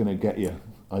pen that's going to get you.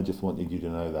 I just wanted you to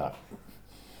know that.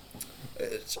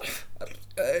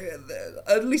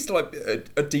 At least like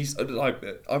a decent, like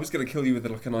I was going to kill you with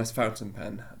like a nice fountain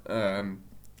pen.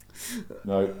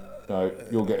 No,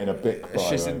 you're getting a big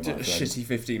biro, shitty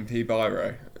 15p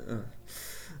biro.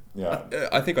 Yeah,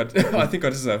 I think I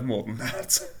deserve more than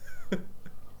that.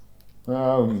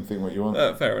 Well, you can think what you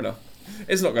want. Fair enough.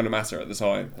 It's not going to matter at the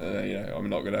time. I'm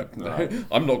not going to. No.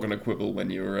 I'm not going to quibble when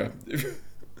you're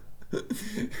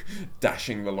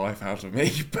dashing the life out of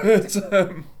me. But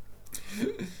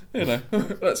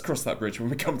let's cross that bridge when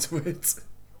we come to it.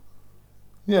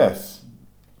 Yes,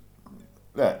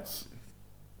 let's.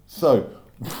 So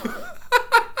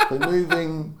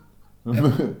moving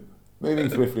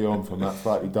swiftly on from that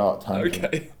slightly dark tangent.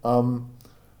 Okay.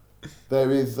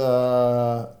 There is.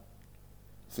 So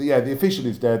yeah, the official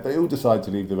is dead. They all decide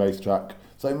to leave the racetrack.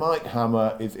 So Mike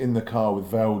Hammer is in the car with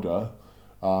Velda,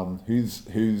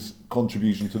 whose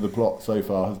contribution to the plot so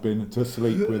far has been to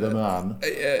sleep with a man,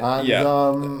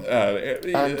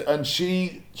 and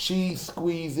she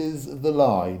squeezes the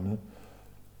line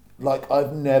like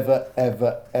I've never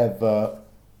ever.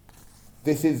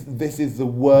 This is the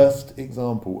worst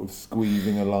example of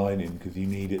squeezing a line in because you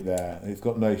need it there. It's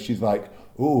got no. She's like,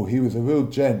 oh, he was a real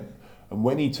gent. And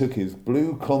when he took his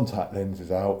blue contact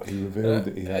lenses out, he revealed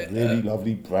that he had really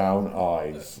lovely brown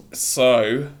eyes.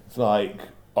 So... It's like,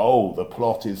 oh, the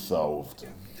plot is solved.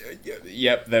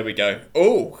 Yep, there we go.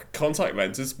 Oh, contact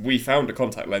lenses. We found a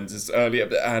contact lenses earlier,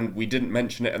 and we didn't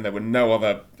mention it, and there were no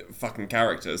other fucking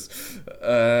characters.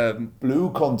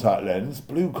 Blue contact lens,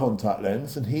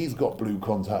 and he's got blue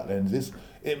contact lenses.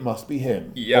 It must be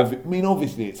him. Yep. I mean,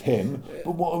 obviously it's him,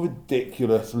 but what a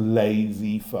ridiculous,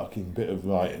 lazy fucking bit of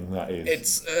writing that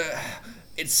is.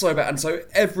 It's so bad, and so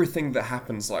everything that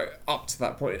happens like up to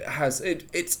that point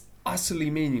it's utterly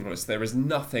meaningless. There is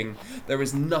nothing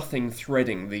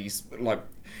threading these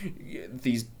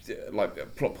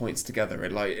plot points together.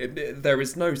 There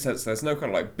is no sense. There's no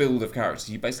kind of like build of characters.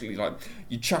 You basically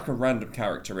you chuck a random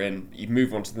character in, you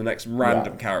move on to the next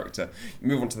random character, you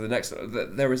move on to the next.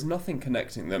 There is nothing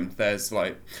connecting them. There's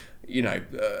it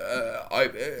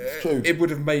would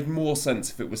have made more sense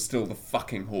if it was still the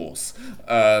fucking horse.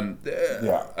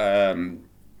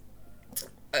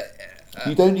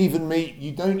 You don't even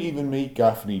meet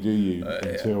Gaffney, do you?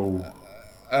 Until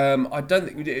I don't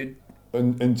think we did.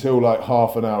 Until like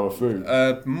half an hour through.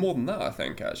 More than that, I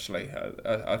think. Actually,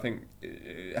 I think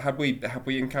have we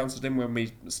encountered him when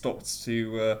we stopped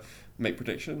to make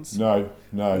predictions? No.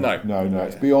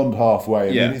 It's beyond halfway.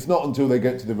 I mean, it's not until they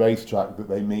get to the racetrack that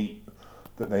they meet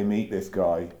this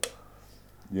guy.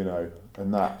 You know,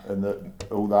 and that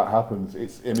all that happens.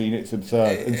 It's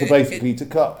absurd. And so basically, to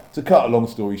cut a long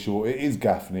story short, it is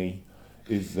Gaffney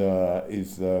is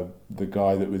the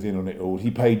guy that was in on it all.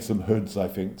 He paid some hoods, I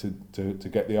think, to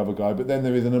get the other guy. But then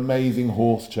there is an amazing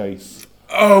horse chase.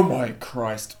 Oh my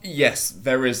Christ! Yes,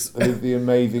 there is. There's the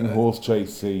amazing horse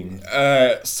chase scene.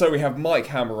 So we have Mike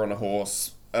Hammer on a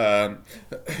horse.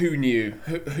 Who knew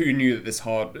that this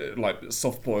hard,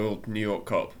 soft-boiled New York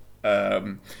cop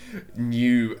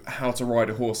knew how to ride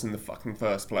a horse in the fucking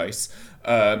first place.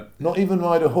 Not even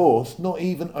ride a horse, not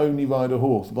even only ride a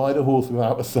horse. Ride a horse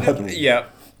without a saddle. Yeah.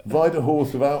 Ride a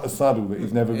horse without a saddle that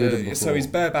he's never ridden before. So he's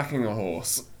barebacking a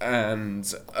horse, and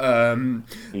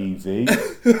easy.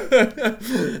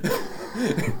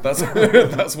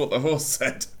 that's what the horse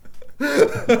said.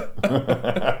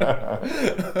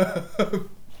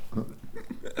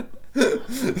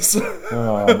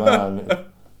 Oh man.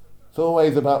 It's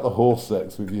always about the horse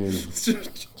sex with you.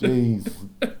 Jeez.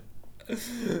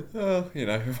 Oh,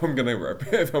 if I'm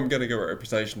gonna get a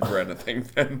reputation for anything,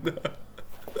 then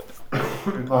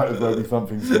it might as well be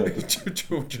something good.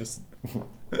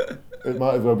 It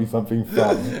might as well be something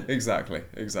fun. Exactly.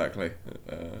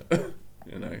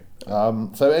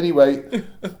 So anyway,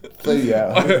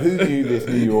 who knew this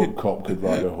New York cop could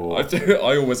ride a horse?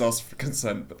 I always ask for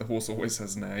consent, but the horse always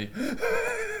says nay.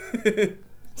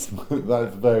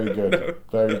 That's very good. No.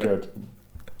 Very good.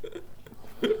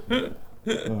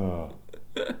 Oh.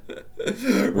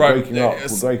 We're breaking up.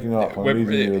 I'm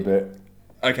losing you a bit.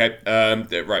 Okay.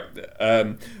 Right.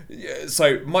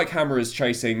 So Mike Hammer is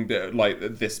chasing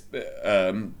this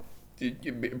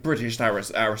British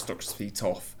aristocracy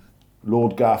toff.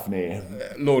 Lord Gaffney.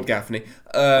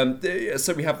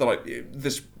 So we have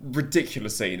this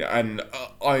ridiculous scene, and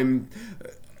I'm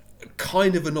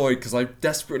kind of annoyed because I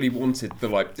desperately wanted the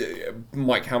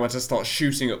Mike Hammer to start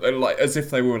shooting at as if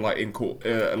they were in court,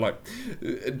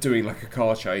 doing a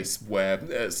car chase where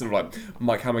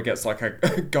Mike Hammer gets a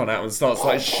gun out and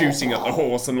starts shooting at the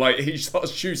horse, and he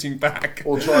starts shooting back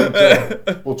or trying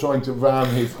to ram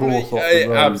his horse off the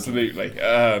road. Absolutely.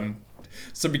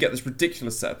 So we get this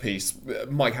ridiculous set piece.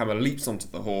 Mike Hammer leaps onto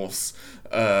the horse,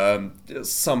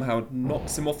 somehow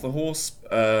knocks him off the horse.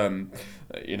 The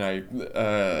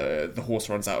horse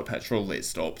runs out of petrol. It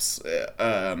stops,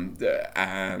 and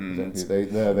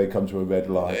they come to a red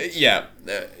light.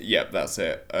 That's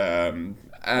it. And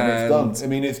it's done. I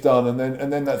mean, it's done, and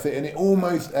then that's it, and it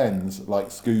almost ends like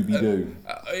Scooby-Doo.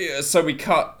 So we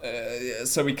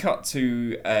cut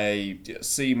to a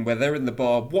scene where they're in the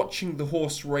bar watching the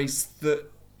horse race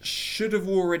that should have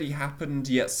already happened,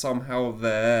 yet somehow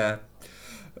they're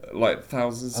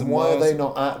thousands of miles. And why are they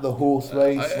not at the horse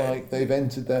race? They've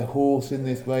entered their horse in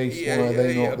this race. Why are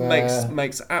they not there?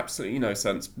 Makes absolutely no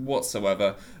sense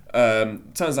whatsoever.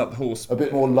 Turns out the horse... A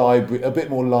bit more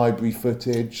library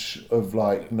footage of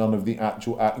like none of the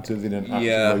actual actors in an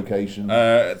actual location.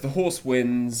 The horse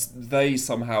wins. They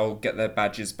somehow get their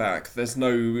badges back. There's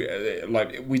no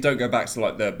we don't go back to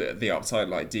like the upside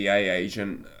like DA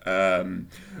agent.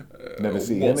 Never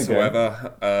see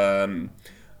whatsoever. him again.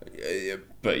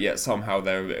 But yet somehow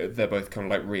they're both kind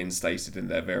of like reinstated in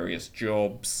their various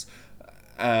jobs,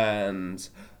 and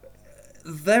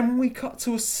then we cut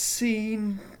to a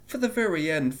scene for the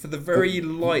very end, for the very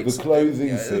light, the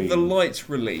closing scene, the light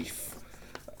relief.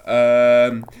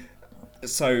 So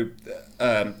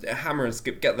Hammer and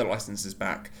Skip get their licenses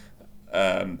back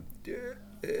by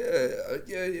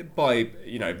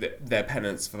their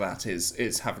penance for that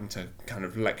is having to kind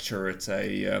of lecture at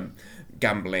a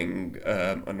gambling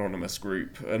anonymous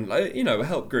group and a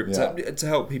help group to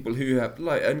help people who have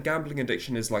and gambling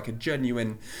addiction is like a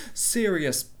genuine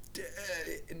serious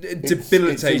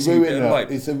debilitating.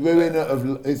 It's a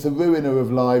ruiner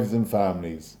of lives and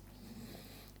families.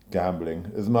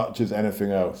 Gambling, as much as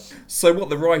anything else. So what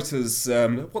the writers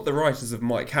of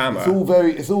Mike Hammer.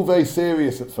 It's all very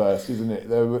serious at first, isn't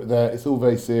it? It's all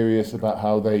very serious about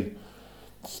how they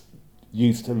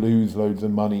used to lose loads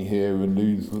of money here and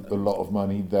lose a lot of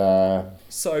money there.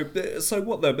 So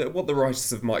what the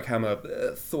writers of Mike Hammer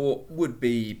thought would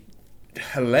be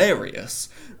hilarious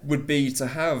would be to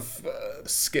have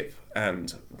Skip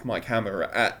and Mike Hammer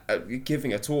at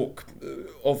giving a talk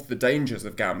of the dangers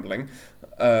of gambling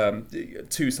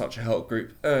to such a help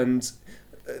group, and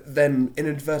then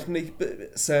inadvertently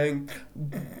saying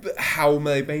how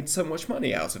they made so much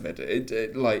money out of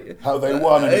it, like how they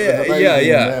won and it was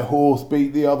amazing. Their horse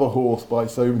beat the other horse by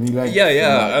so many lengths.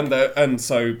 And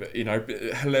so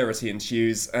hilarity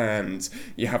ensues, and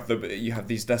you have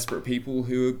these desperate people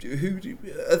who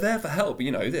are there for help.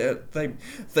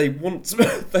 They want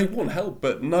help,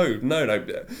 but no.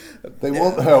 They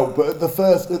want help, but at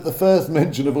the first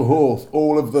mention of a horse,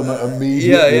 all of them are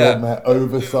immediately on their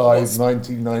oversized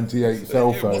 1998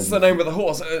 cell phone. What's the name of the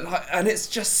horse? And it's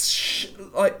just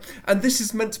and this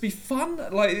is meant to be fun.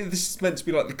 Like, this is meant to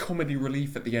be like the comedy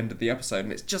relief at the end of the episode,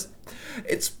 and it's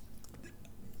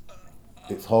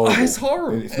horrible. It's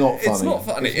horrible. It's not funny. It's not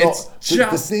funny.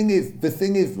 The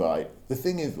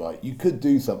thing is, you could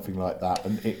do something like that,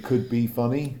 and it could be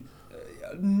funny.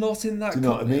 Not in that. Do you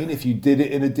know what I mean? If you did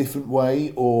it in a different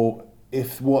way, or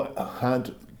if what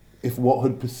had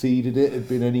preceded it had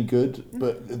been any good,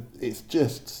 but it's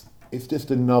just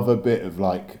another bit of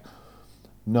like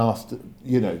nasty,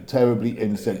 terribly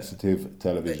insensitive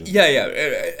television. Yeah,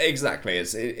 exactly.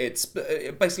 It's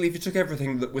basically, if you took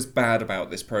everything that was bad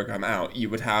about this program out, you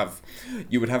would have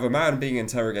a man being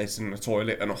interrogated in a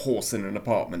toilet and a horse in an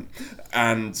apartment,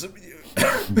 and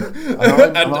I'm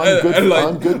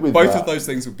good with both that. of those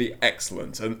things would be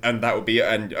excellent, and that would be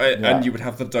and you would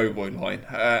have the doughboy line,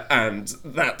 and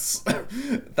that's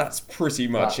pretty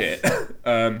much it.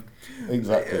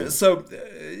 Exactly. So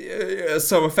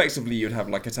effectively, you'd have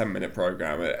like a 10-minute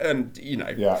program, and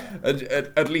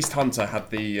at least Hunter had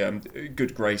the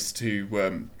good grace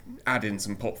to add in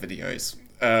some pop videos.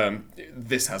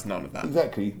 This has none of that.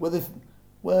 Exactly.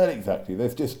 Exactly.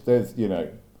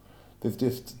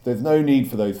 There's no need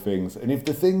for those things. And if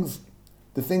to finish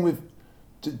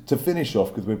off,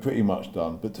 because we're pretty much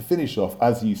done, but to finish off,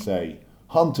 as you say,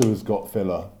 Hunter has got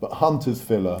filler, but Hunter's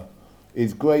filler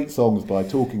is great songs by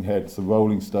Talking Heads, the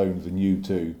Rolling Stones and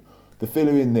U2. The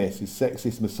filler in this is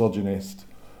sexist, misogynist,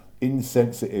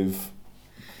 insensitive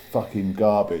fucking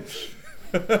garbage.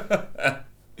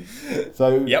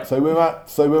 So we're at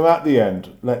the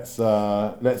end. Let's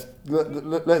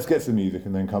get some music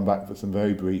and then come back for some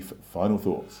very brief final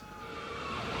thoughts.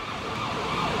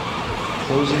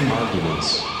 Closing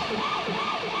arguments.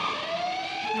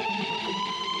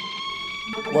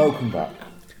 Welcome back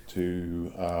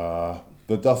to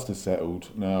The Dust Has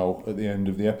Settled, now at the end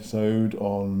of the episode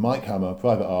on Mike Hammer,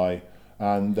 Private Eye,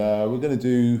 and we're going to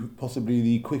do possibly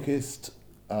the quickest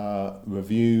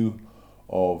review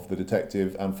of The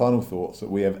Detective and final thoughts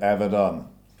that we have ever done.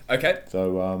 Okay.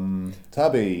 So,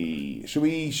 Tabby, should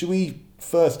we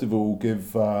first of all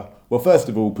give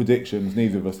predictions?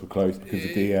 Neither of us were close because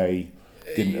the DA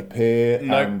didn't appear,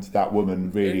 and that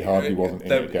woman really hardly wasn't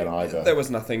in it again either. There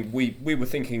was nothing. We were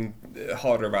thinking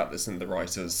harder about this than the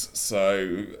writers.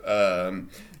 So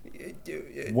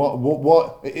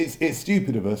what? It's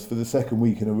stupid of us for the second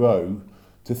week in a row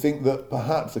to think that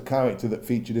perhaps a character that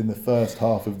featured in the first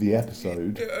half of the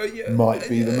episode might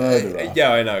be the murderer.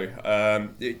 Yeah, I know.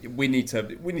 We need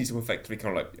to effectively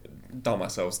kind of like dumb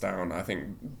ourselves down. I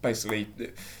think basically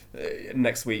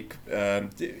next week,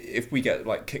 if we get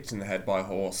like kicked in the head by a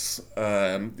horse,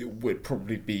 we'd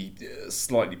probably be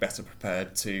slightly better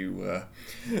prepared to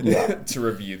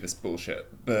review this bullshit.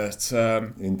 But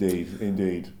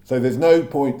indeed. So there's no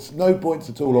points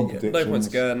at all on predictions. No points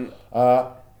again.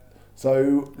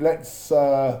 So let's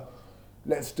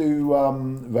do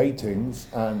ratings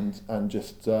and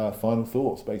just final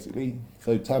thoughts, basically.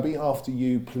 So Tabby, after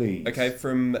you, please. Okay,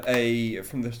 from the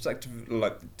detective,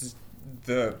 like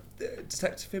the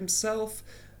detective himself,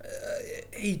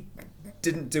 he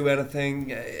didn't do anything.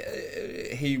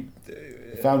 He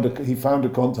found a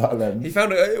contact lens. He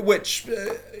found it, which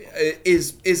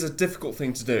is a difficult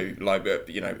thing to do. Like,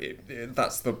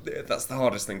 that's the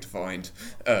hardest thing to find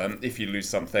if you lose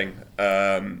something.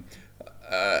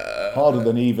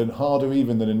 Harder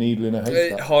even than a needle in a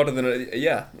haystack. Harder than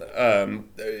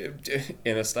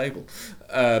in a stable.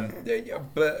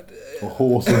 But a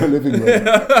horse in a living room.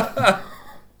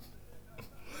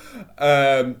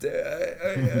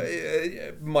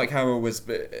 Mike Hammer was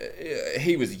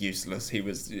useless.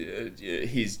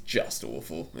 He's just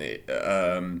awful.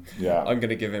 I'm going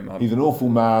to give him. He's an awful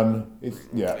man.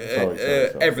 Sorry.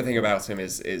 Everything about him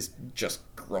is just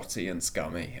grotty and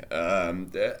scummy,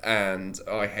 and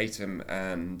I hate him,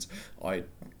 and I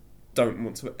don't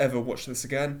want to ever watch this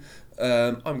again.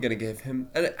 I'm going to give him,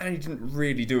 and he didn't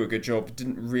really do a good job.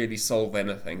 Didn't really solve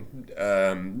anything,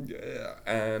 and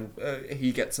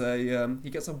he gets a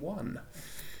 1.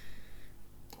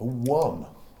 A 1.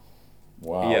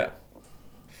 Wow. Yeah.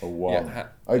 A 1. Yeah.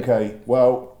 Okay.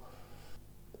 Well,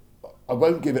 I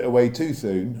won't give it away too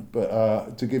soon,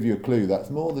 but to give you a clue, that's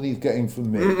more than he's getting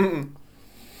from me.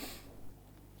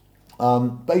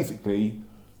 Basically,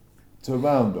 to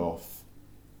round off,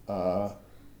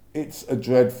 it's a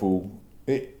dreadful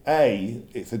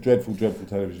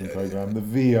television program. The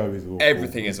VO is awful.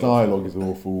 Everything is awful. The dialogue is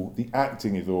awful. The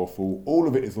acting is awful. All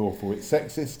of it is awful. It's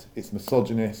sexist. It's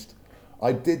misogynist.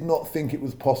 I did not think it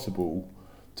was possible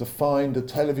to find a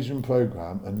television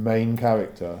program and main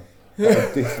character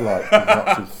that I disliked as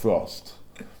much as Frost.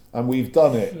 And we've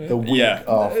done it the week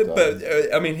after. But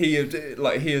I mean, he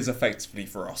is effectively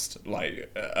Frost.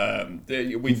 Like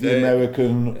he's the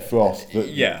American Frost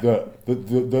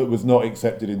that was not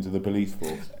accepted into the police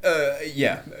force.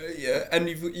 And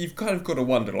you've kind of got to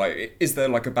wonder, like, is there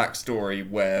like a backstory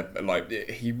where like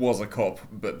he was a cop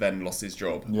but then lost his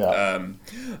job? Yeah,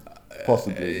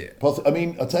 possibly. I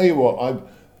mean, I'll tell you what.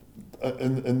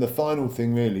 And the final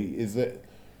thing really is that,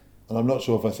 and I'm not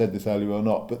sure if I said this earlier or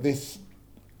not, but this.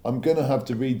 I'm going to have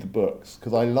to read the books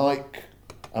because I like,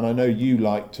 and I know you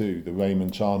like too, the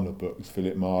Raymond Chandler books,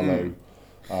 Philip Marlowe.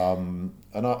 And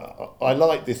I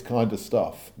like this kind of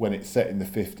stuff when it's set in the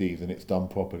 50s and it's done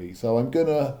properly. So I am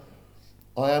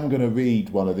going to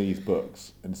read one of these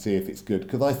books and see if it's good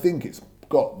because I think it's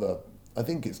got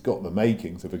the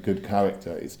makings of a good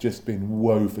character. It's just been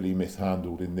woefully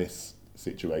mishandled in this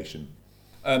situation.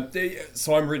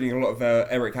 So I'm reading a lot of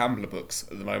Eric Ambler books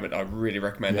at the moment. I really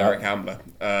recommend Eric Ambler,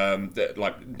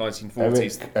 like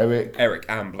 1940s. Eric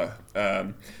Ambler.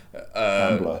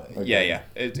 Ambler. Okay. Yeah.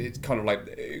 It's kind of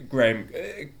like Graham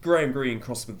Greene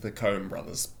crossed with the Coen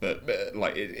brothers, but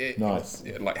like nice,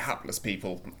 like hapless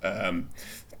people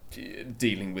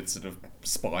dealing with sort of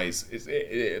spies.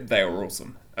 They are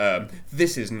awesome.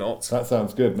 This is not. That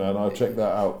sounds good, man. I'll check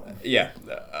that out. Yeah,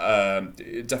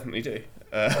 definitely do.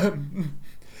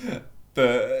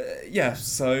 But yeah,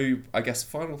 so I guess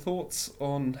final thoughts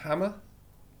on Hammer.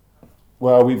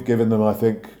 Well, we've given them. I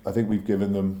think we've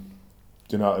given them.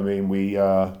 Do you know what I mean?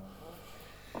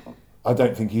 I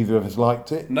don't think either of us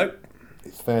liked it. Nope.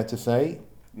 It's fair to say.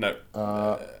 No.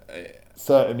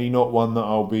 Certainly not one that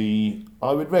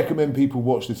I would recommend people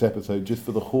watch this episode just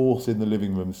for the horse in the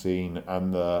living room scene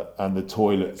and the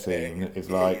toilet scene. It's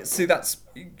like, see, that's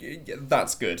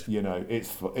good. You know,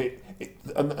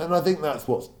 and I think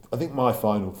I think my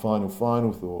final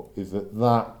thought is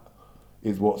that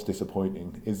is what's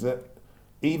disappointing, is that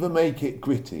either make it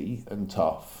gritty and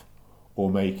tough or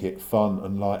make it fun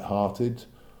and light-hearted,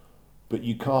 but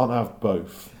you can't have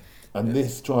both. And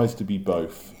this tries to be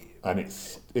both. And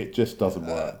it just doesn't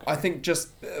work. I think just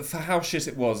for how shit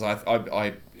it was,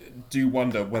 I do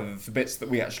wonder whether the bits that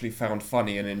we actually found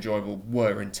funny and enjoyable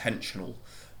were intentional.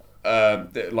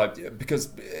 Because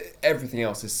everything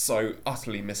else is so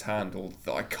utterly mishandled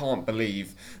that I can't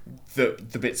believe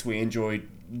that the bits we enjoyed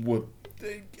were.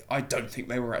 I don't think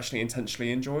they were actually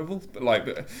intentionally enjoyable.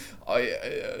 But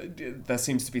there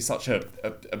seems to be such a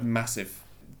massive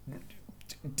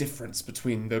difference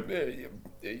between the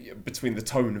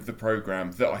tone of the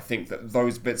program that I think that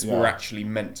those bits were actually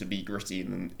meant to be gritty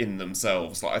in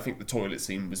themselves. Like I think the toilet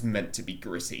scene was meant to be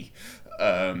gritty,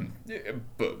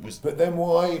 but then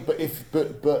why? But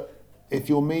if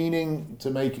you're meaning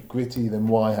to make it gritty, then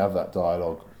why have that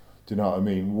dialogue? Do you know what I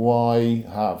mean? Why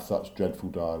have such dreadful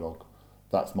dialogue?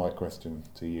 That's my question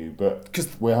to you. But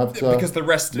we'll have to because the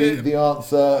rest leave the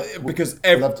answer. Because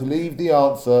we'll have to leave the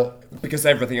answer because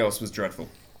everything else was dreadful.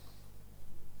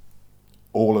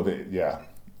 All of it, yeah,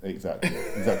 exactly.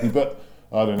 But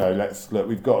I don't know. Look.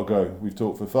 We've got to go. We've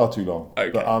talked for far too long.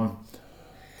 Okay. But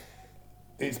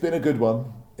it's been a good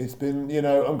one. It's been,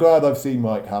 I'm glad I've seen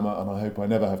Mike Hammer, and I hope I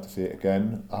never have to see it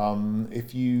again.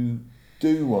 If you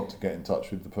do want to get in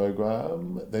touch with the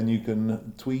programme, then you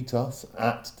can tweet us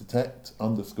at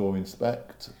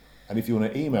detect_inspect. And if you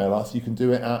want to email us, you can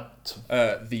do it at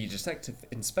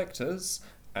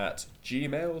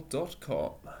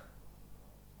thedetectiveinspectors@gmail.com.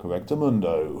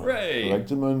 Correctamundo. Hooray.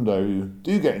 Correctamundo.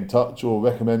 Do get in touch or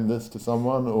recommend us to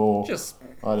someone, or just,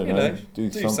 I don't know,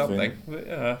 do something.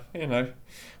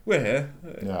 We're here.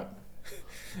 Yeah.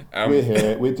 We're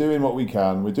here. We're doing what we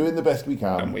can. We're doing the best we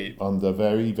can under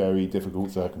very, very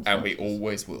difficult circumstances. And we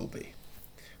always will be.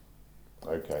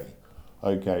 Okay.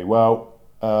 Well,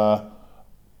 don't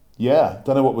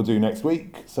know what we'll do next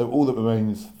week. So all that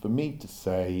remains for me to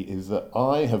say is that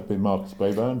I have been Marcus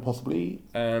Brayburn, possibly.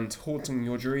 And haunting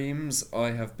your dreams, I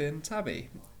have been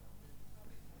Tabby.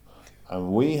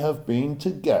 And we have been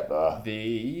together.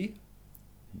 The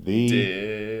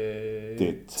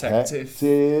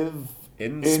Detective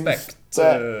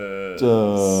Inspectors.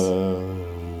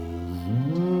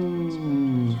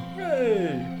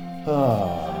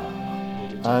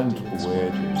 And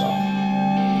we're done.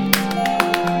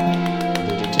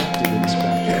 The Detective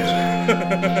Inspectors.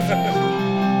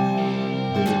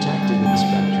 The Detective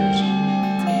Inspectors.